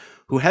Phillips,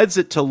 who heads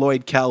it to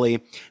Lloyd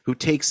Kelly, who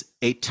takes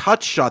a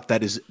touch shot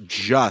that is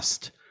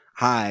just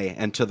high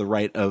and to the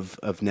right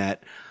of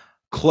net.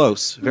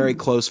 Close, very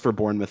close for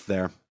Bournemouth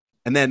there.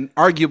 And then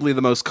arguably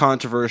the most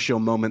controversial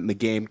moment in the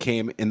game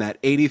came in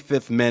that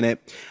 85th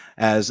minute,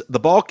 as the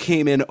ball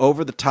came in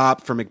over the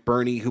top for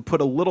McBurney, who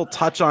put a little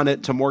touch on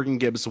it to Morgan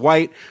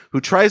Gibbs-White,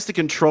 who tries to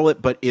control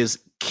it but is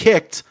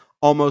kicked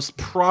almost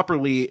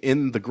properly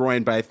in the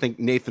groin by, I think,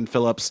 Nathan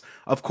Phillips.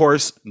 Of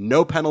course,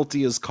 no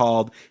penalty is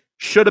called.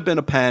 Should have been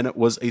a pen,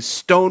 was a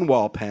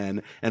Stonewall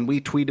pen, and we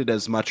tweeted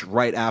as much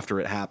right after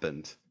it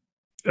happened.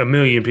 A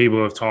million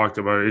people have talked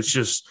about it. It's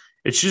just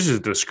a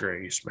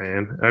disgrace,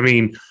 man. I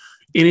mean,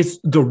 and it's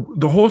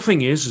the whole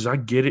thing is I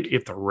get it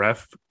if the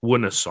ref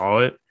wouldn't have saw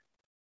it,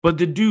 but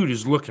the dude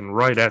is looking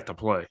right at the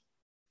play.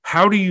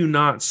 How do you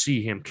not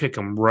see him kick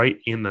him right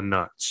in the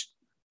nuts?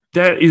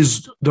 That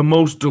is the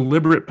most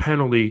deliberate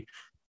penalty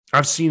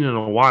I've seen in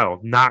a while,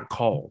 not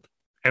called.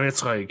 And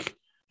it's like,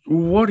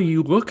 what are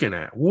you looking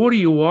at? What are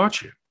you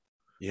watching?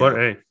 Yeah. But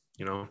hey,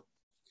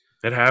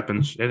 it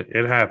happens.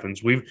 It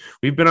happens. We've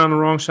been on the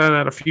wrong side of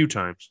that a few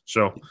times.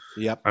 So,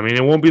 yep. I mean,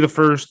 it won't be the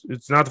first.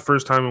 It's not the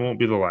first time. It won't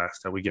be the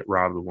last that we get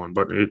robbed of one.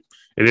 But it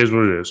is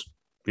what it is.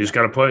 You just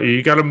got to play.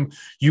 You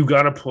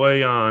got to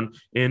play on.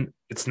 And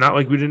it's not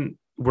like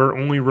we're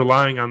only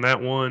relying on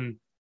that one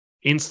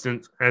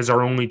instant as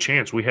our only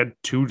chance. We had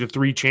 2 to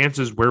 3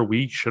 chances where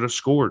we should have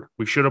scored.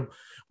 We should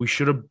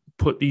have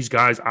put these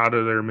guys out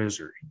of their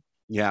misery.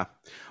 Yeah,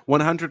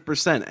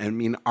 100%. I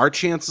mean, our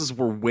chances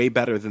were way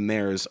better than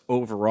theirs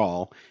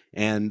overall.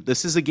 And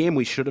this is a game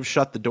we should have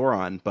shut the door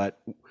on,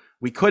 but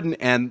we couldn't.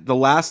 And the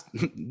last,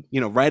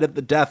 right at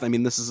the death, I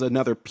mean, this is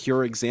another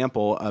pure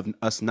example of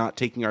us not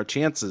taking our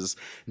chances.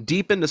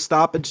 Deep into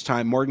stoppage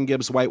time, Morgan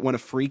Gibbs-White won a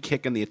free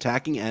kick in the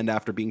attacking end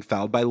after being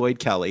fouled by Lloyd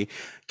Kelly.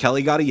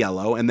 Kelly got a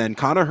yellow, and then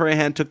Connor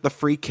Hurahan took the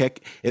free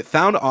kick. It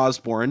found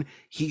Osborne.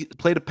 He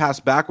played a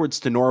pass backwards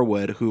to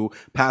Norwood, who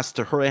passed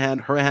to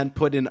Hurahan. Hurahan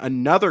put in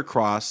another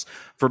cross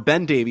for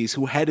Ben Davies,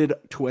 who headed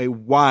to a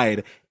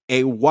wide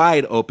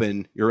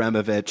open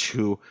Juremovic,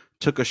 who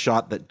took a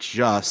shot that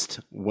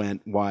just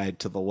went wide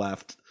to the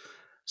left.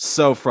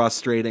 So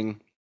frustrating.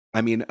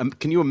 I mean,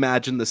 can you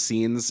imagine the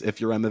scenes if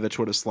Juremovic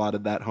would have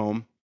slotted that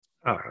home?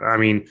 I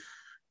mean,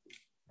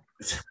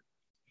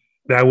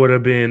 that would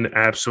have been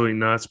absolutely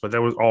nuts, but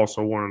that was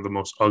also one of the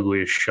most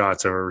ugliest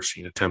shots I've ever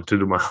seen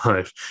attempted in my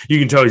life. You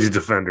can tell he's a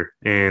defender,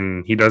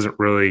 and he doesn't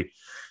really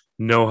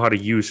know how to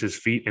use his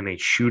feet in a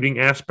shooting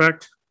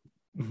aspect,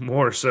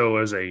 more so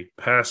as a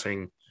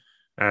passing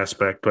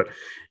aspect. But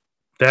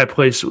that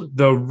place,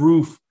 the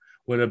roof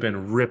would have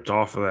been ripped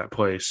off of that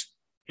place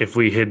if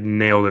we had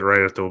nailed it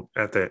right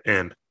at the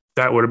end.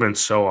 That would have been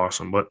so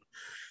awesome. But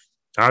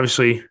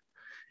obviously,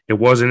 it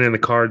wasn't in the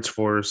cards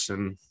for us,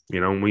 and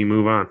we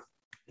move on.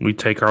 We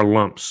take our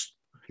lumps.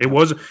 It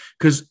wasn't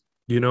because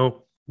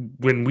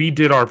when we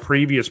did our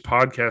previous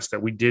podcast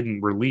that we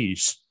didn't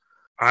release,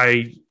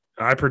 I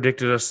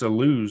predicted us to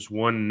lose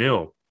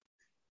 1-0.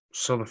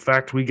 So the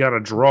fact we got a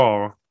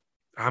draw,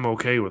 I'm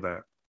okay with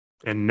that.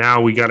 And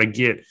now we got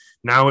to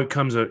now it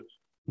comes at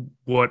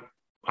what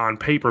on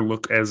paper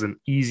look as an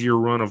easier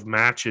run of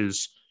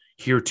matches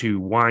here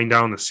to wind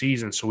down the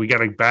season. So we got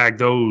to bag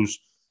those.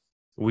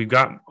 We've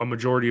got a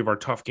majority of our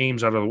tough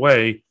games out of the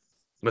way.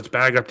 Let's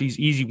bag up these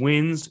easy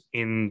wins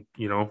and,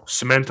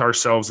 cement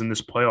ourselves in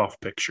this playoff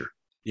picture.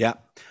 Yeah.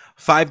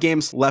 5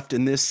 games left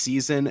in this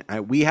season.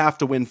 We have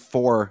to win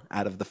 4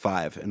 out of the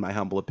 5, in my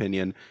humble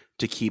opinion,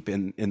 to keep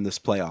in this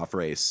playoff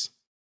race.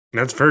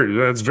 That's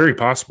very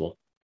possible.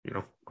 You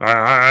know,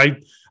 I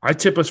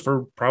tip us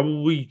for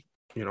probably,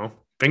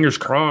 fingers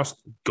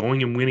crossed,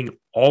 going and winning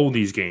all of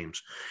these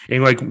games.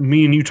 And like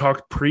me and you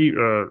talked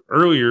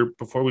earlier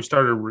before we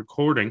started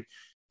recording,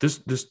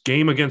 this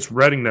game against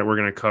Reading that we're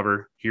going to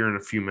cover here in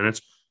a few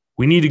minutes,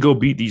 we need to go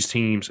beat these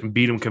teams and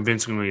beat them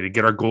convincingly to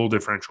get our goal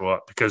differential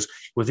up, because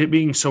with it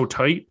being so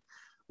tight,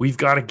 we've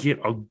got to get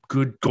a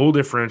good goal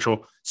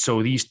differential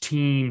so these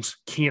teams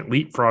can't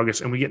leapfrog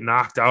us and we get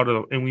knocked out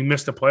of and we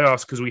miss the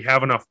playoffs because we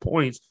have enough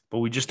points, but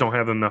we just don't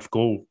have enough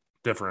goal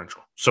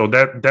differential. So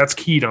that's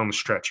key down the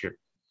stretch here.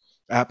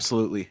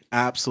 Absolutely.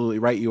 Absolutely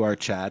right you are,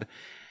 Chad.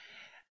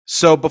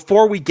 So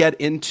before we get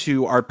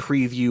into our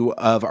preview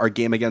of our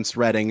game against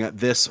Reading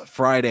this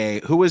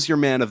Friday, who was your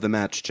man of the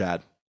match,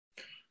 Chad?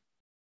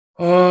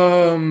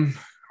 I'm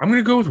going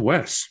to go with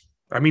Wes.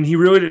 I mean, he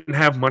really didn't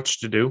have much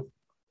to do,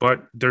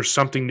 but there's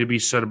something to be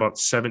said about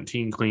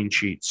 17 clean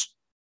sheets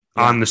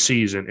on the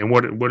season. And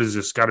what is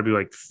this? Got to be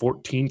like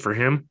 14 for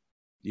him?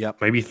 Yep.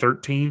 Maybe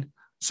 13,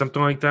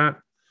 something like that.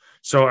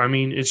 So, I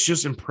mean, it's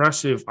just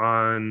impressive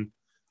on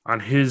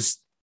his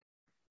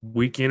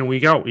week in and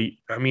week out. We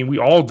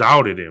all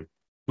doubted him.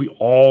 We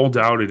all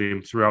doubted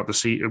him throughout the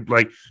season.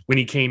 Like when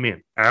he came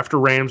in after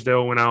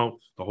Ramsdale went out,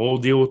 the whole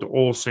deal with the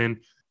Olsen,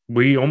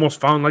 we almost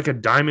found like a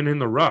diamond in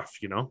the rough.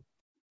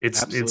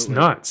 It's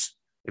nuts.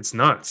 It's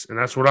nuts, and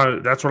that's what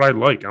I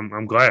like.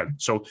 I'm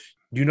glad. So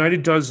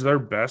United does their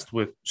best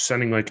with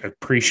sending like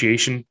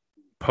appreciation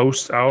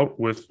posts out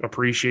with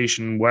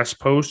appreciation West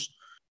posts,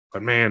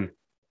 but man,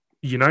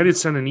 United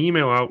sent an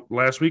email out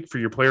last week for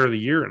your player of the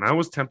year, and I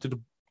was tempted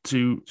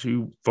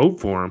to vote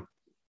for him.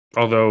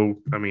 Although,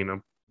 I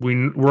mean,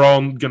 we're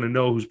all going to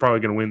know who's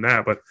probably going to win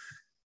that, but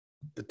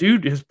the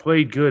dude has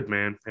played good,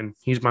 man, and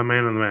he's my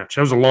man of the match.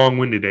 That was a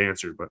long-winded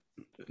answer, but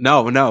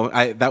no,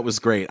 that was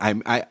great.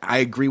 I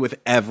agree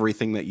with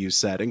everything that you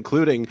said,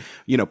 including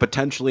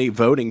potentially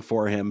voting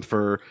for him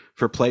for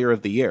player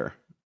of the year.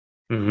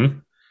 Mm-hmm.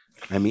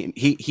 I mean,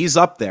 he's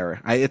up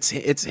there.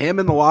 It's him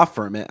in the law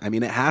firm.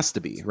 It has to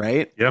be,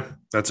 right? Yeah,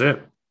 that's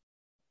it.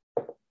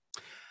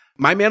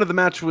 My man of the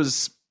match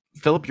was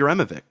Filip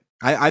Juremovic.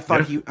 I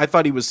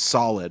thought he was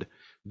solid.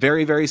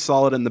 Very, very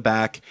solid in the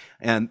back.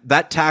 And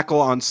that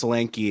tackle on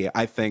Solanke,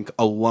 I think,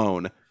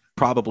 alone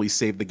probably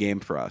saved the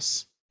game for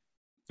us.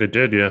 It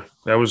did, yeah.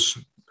 That was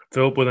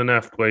Philip with an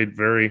F, played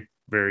very,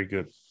 very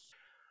good.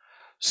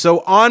 So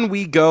on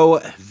we go.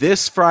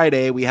 This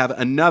Friday, we have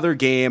another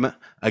game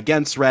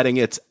against Reading.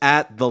 It's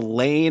at the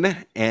Lane,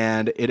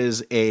 and it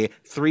is a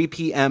 3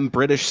 p.m.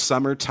 British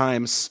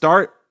summertime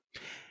start.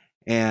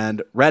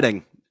 And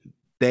Reading,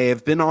 they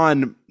have been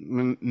on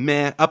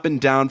up and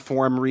down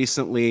form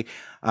recently.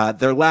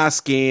 Their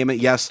last game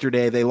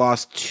yesterday, they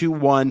lost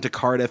 2-1 to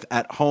Cardiff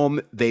at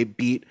home. They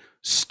beat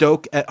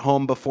Stoke at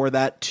home before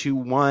that,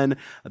 2-1.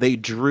 They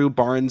drew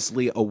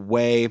Barnsley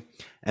away,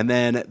 and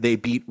then they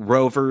beat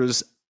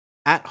Rovers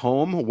at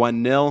home,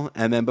 1-0,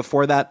 and then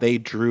before that they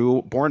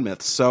drew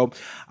Bournemouth. So,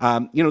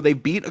 they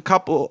beat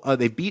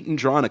they've beaten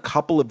drawn a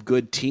couple of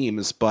good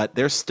teams, but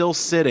they're still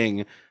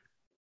sitting,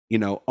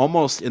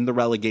 almost in the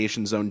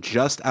relegation zone,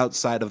 just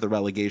outside of the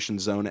relegation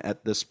zone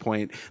at this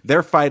point.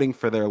 They're fighting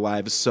for their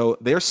lives, so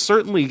they're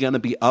certainly going to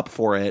be up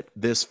for it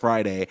this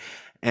Friday.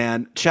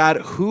 And Chad,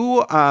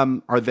 who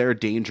are their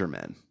danger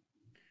men?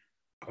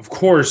 Of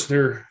course,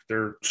 their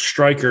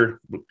striker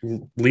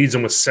leads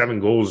them with 7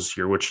 goals this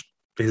year, which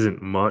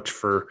isn't much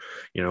for,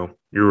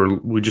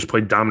 we just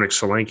played Dominic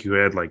Solanke, who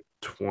had like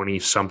 20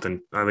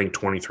 something, I think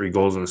 23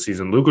 goals in the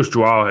season. Lucas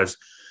Joao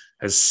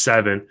has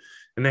 7,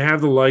 and they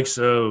have the likes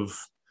of,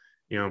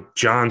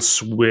 John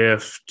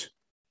Swift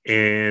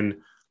and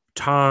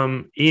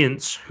Tom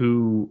Ince,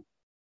 who,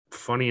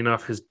 funny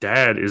enough, his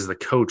dad is the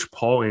coach.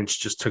 Paul Ince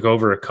just took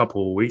over a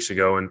couple of weeks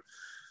ago, and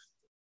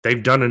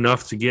they've done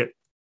enough to get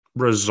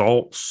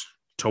results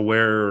to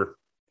where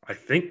I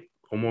think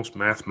almost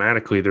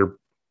mathematically they're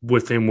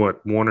within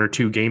 1 or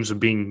 2 games of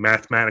being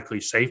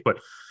mathematically safe, but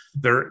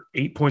they're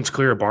 8 points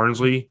clear of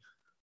Barnsley.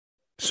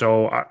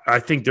 So I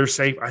think they're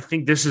safe. I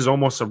think this is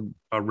almost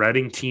a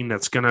Reading team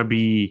that's going to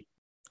be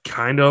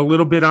kind of a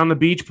little bit on the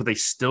beach, but they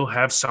still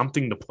have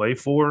something to play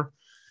for.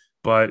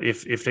 But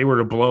if they were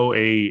to blow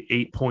a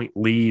 8-point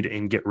lead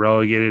and get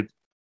relegated,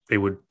 it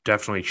would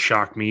definitely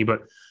shock me.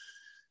 But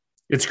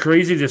it's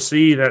crazy to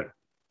see that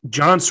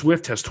John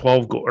Swift has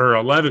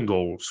 11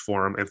 goals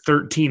for him and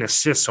 13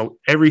 assists. So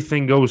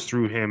everything goes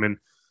through him. And,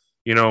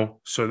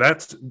 so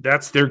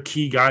that's their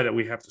key guy that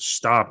we have to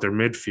stop, their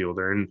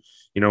midfielder. And,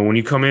 when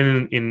you come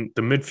in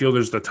the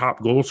midfielder's the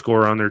top goal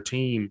scorer on their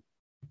team,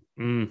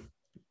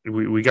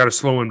 we got to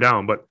slow him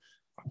down. But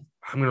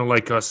I'm going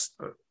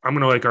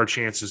to like our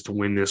chances to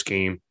win this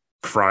game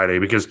Friday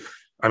because,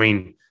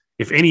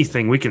 if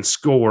anything, we can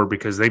score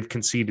because they've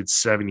conceded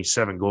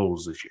 77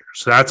 goals this year.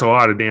 So that's a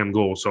lot of damn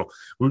goals. So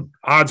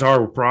odds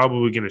are we're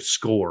probably going to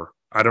score.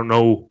 I don't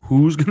know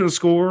who's going to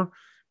score,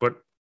 but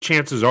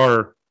chances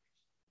are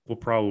we'll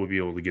probably be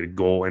able to get a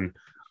goal. And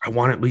I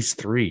want at least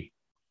 3.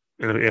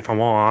 If I'm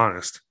all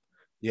honest,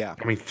 Yeah.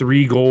 I mean,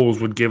 3 goals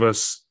would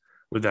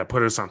that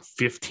put us on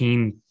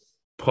 15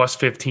 plus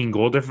 15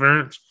 goal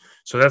difference?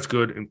 So that's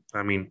good. And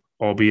I mean,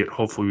 albeit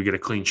hopefully we get a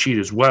clean sheet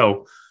as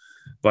well.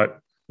 But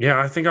yeah,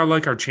 I think I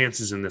like our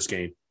chances in this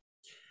game.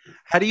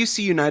 How do you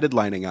see United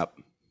lining up?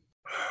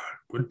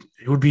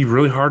 It would be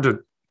really hard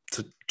to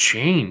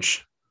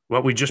change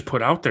what we just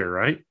put out there,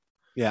 right?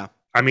 Yeah.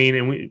 I mean,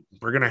 and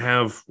we're gonna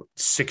have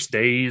 6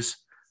 days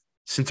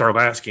since our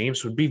last game,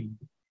 so it'd be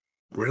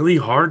really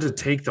hard to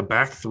take the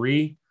back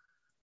 3.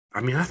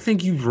 I mean, I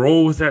think you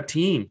roll with that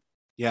team.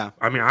 Yeah.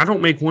 I mean, I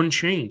don't make one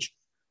change.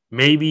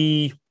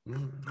 Maybe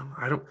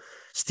I don't.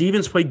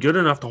 Stevens played good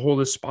enough to hold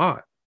his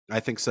spot. I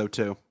think so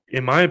too.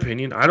 In my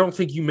opinion, I don't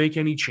think you make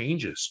any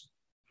changes.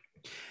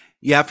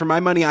 Yeah, for my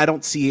money, I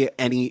don't see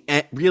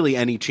really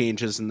any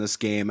changes in this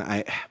game.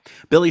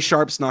 Billy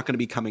Sharp's not going to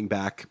be coming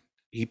back.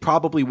 He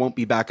probably won't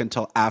be back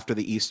until after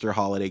the Easter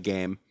holiday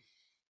game.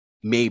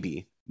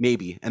 Maybe,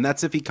 and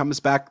that's if he comes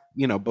back,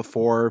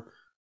 before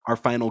our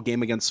final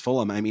game against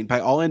Fulham. I mean, by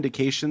all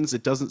indications,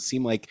 it doesn't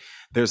seem like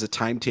there's a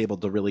timetable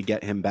to really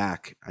get him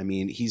back. I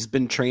mean, he's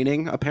been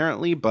training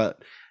apparently,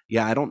 but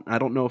yeah, I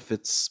don't know if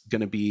it's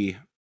going to be.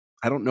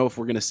 I don't know if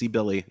we're going to see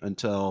Billy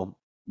until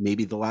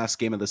maybe the last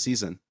game of the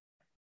season.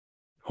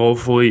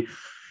 Hopefully,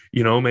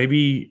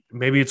 maybe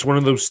it's one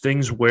of those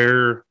things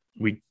where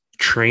we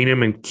train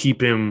him and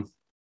keep him,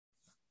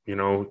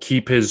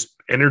 keep his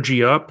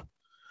energy up.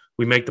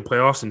 We make the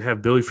playoffs and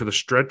have Billy for the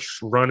stretch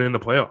run in the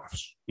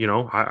playoffs.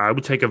 I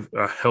would take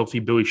a healthy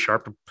Billy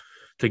Sharp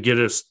to get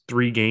us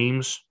 3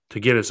 games to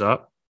get us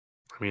up.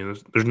 I mean,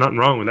 there's nothing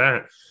wrong with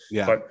that.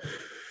 Yeah. But,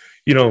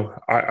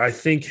 I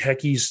think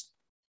Hecky's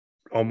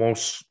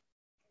almost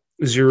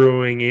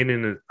zeroing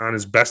in on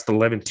his best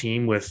 11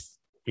 team with,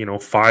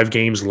 5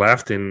 games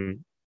left.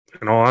 And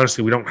in all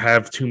honesty, we don't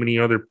have too many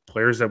other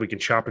players that we can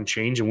chop and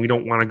change. And we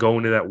don't want to go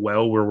into that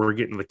well where we're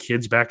getting the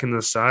kids back into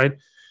the side.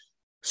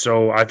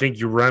 So I think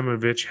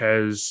Juranovic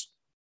has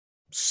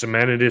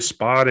cemented his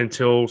spot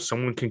until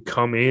someone can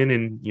come in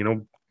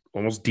and,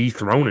 almost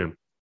dethrone him.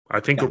 I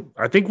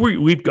think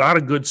we've got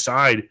a good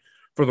side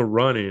for the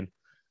run in.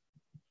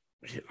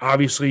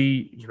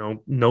 Obviously,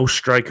 no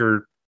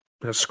striker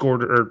has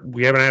scored, or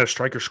we haven't had a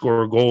striker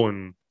score a goal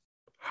in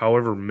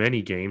however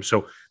many games.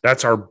 So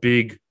that's our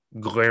big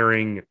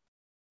glaring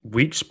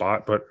weak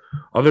spot. But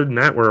other than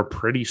that, we're a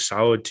pretty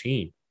solid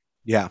team.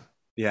 Yeah.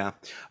 Yeah.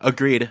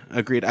 Agreed.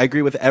 I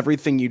agree with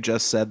everything you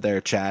just said there,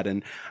 Chad.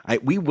 And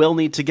we will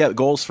need to get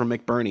goals from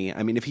McBurney.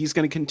 I mean, if he's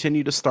going to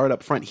continue to start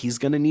up front, he's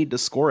going to need to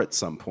score at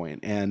some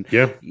point. And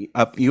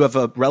you have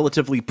a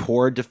relatively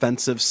poor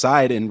defensive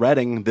side in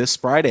Reading this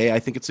Friday. I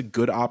think it's a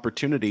good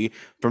opportunity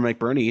for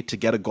McBurney to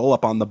get a goal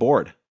up on the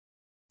board.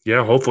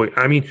 Yeah, hopefully.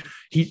 I mean,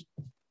 he's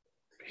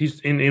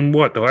in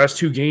what, the last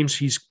 2 games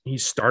he's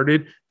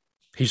started.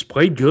 He's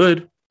played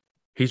good.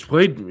 He's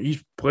played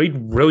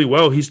really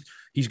well. He's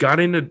got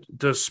into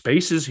the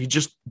spaces. He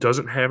just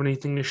doesn't have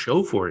anything to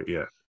show for it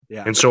yet.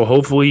 Yeah. And so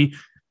hopefully,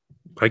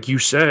 like you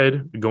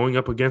said, going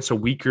up against a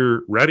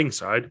weaker Reading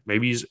side,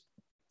 maybe he's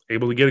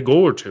able to get a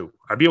goal or 2.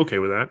 I'd be okay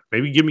with that.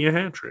 Maybe give me a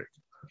hat trick.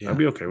 Yeah. I'd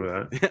be okay with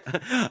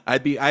that.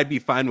 I'd be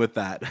fine with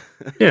that.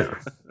 Yeah.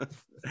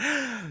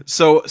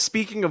 So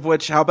speaking of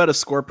which, how about a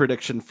score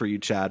prediction for you,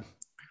 Chad?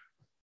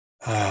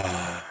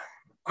 I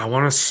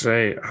want to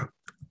say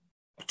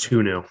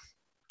 2-0.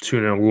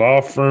 2-0.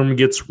 Law Firm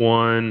gets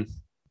 1.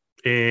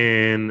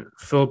 And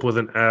Philip with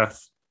an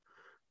F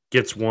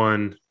gets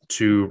 1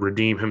 to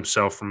redeem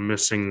himself from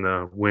missing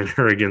the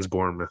winner against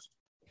Bournemouth.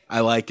 I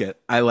like it.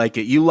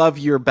 You love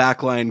your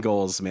backline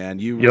goals, man.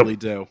 You really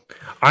do.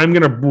 I'm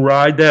going to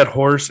ride that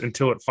horse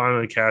until it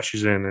finally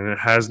cashes in, and it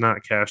has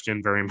not cashed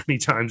in very many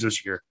times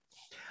this year.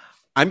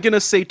 I'm going to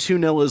say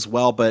 2-0 as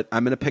well, but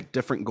I'm going to pick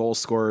different goal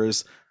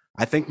scorers.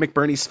 I think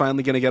McBurney's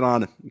finally going to get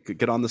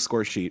on the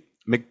score sheet.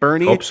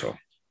 McBurney. Hope so.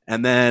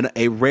 And then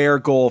a rare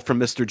goal from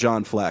Mr.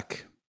 John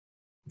Fleck.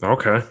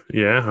 Okay.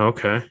 Yeah.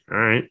 Okay. All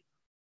right.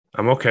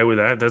 I'm okay with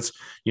that. That's,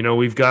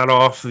 we've got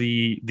off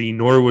the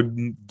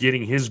Norwood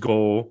getting his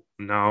goal.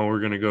 Now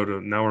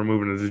we're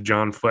moving to the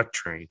John Fleck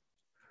train.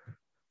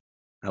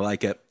 I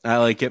like it.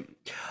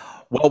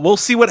 Well, we'll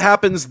see what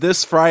happens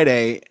this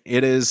Friday.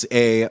 It is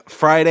a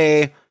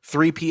Friday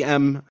 3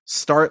 p.m.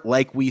 start,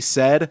 like we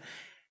said.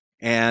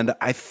 And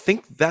I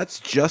think that's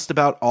just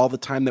about all the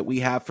time that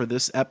we have for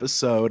this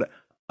episode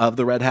of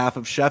the Red Half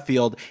of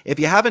Sheffield. If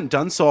you haven't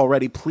done so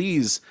already,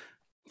 please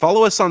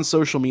follow us on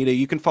social media.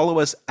 You can follow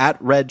us at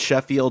Red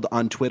Sheffield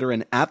on Twitter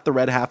and at the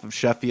Red Half of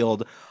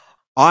Sheffield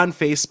on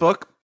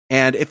Facebook.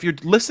 And if you're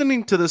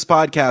listening to this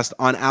podcast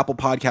on Apple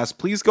Podcasts,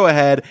 please go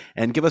ahead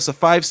and give us a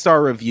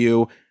 5-star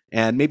review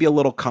and maybe a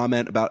little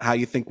comment about how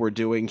you think we're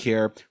doing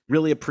here.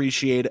 Really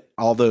appreciate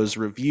all those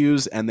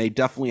reviews, and they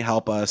definitely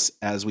help us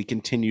as we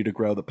continue to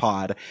grow the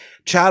pod.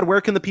 Chad,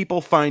 where can the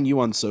people find you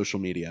on social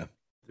media?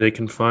 They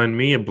can find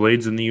me at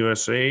Blades in the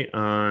USA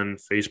on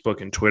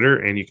Facebook and Twitter,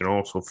 and you can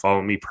also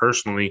follow me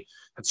personally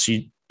at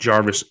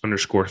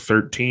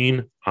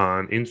cjarvis_13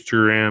 on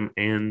Instagram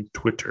and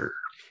Twitter.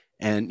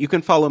 And you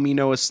can follow me,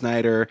 Noah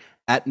Snyder,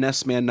 at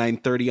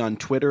Nessman930 on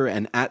Twitter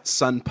and at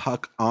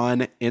Sunpuck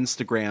on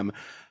Instagram.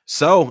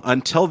 So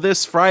until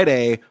this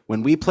Friday,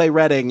 when we play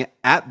Reading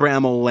at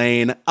Bramall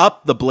Lane,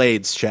 up the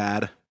Blades,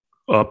 Chad.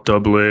 Up the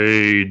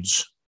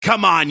Blades.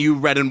 Come on, you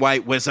red and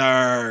white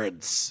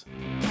wizards.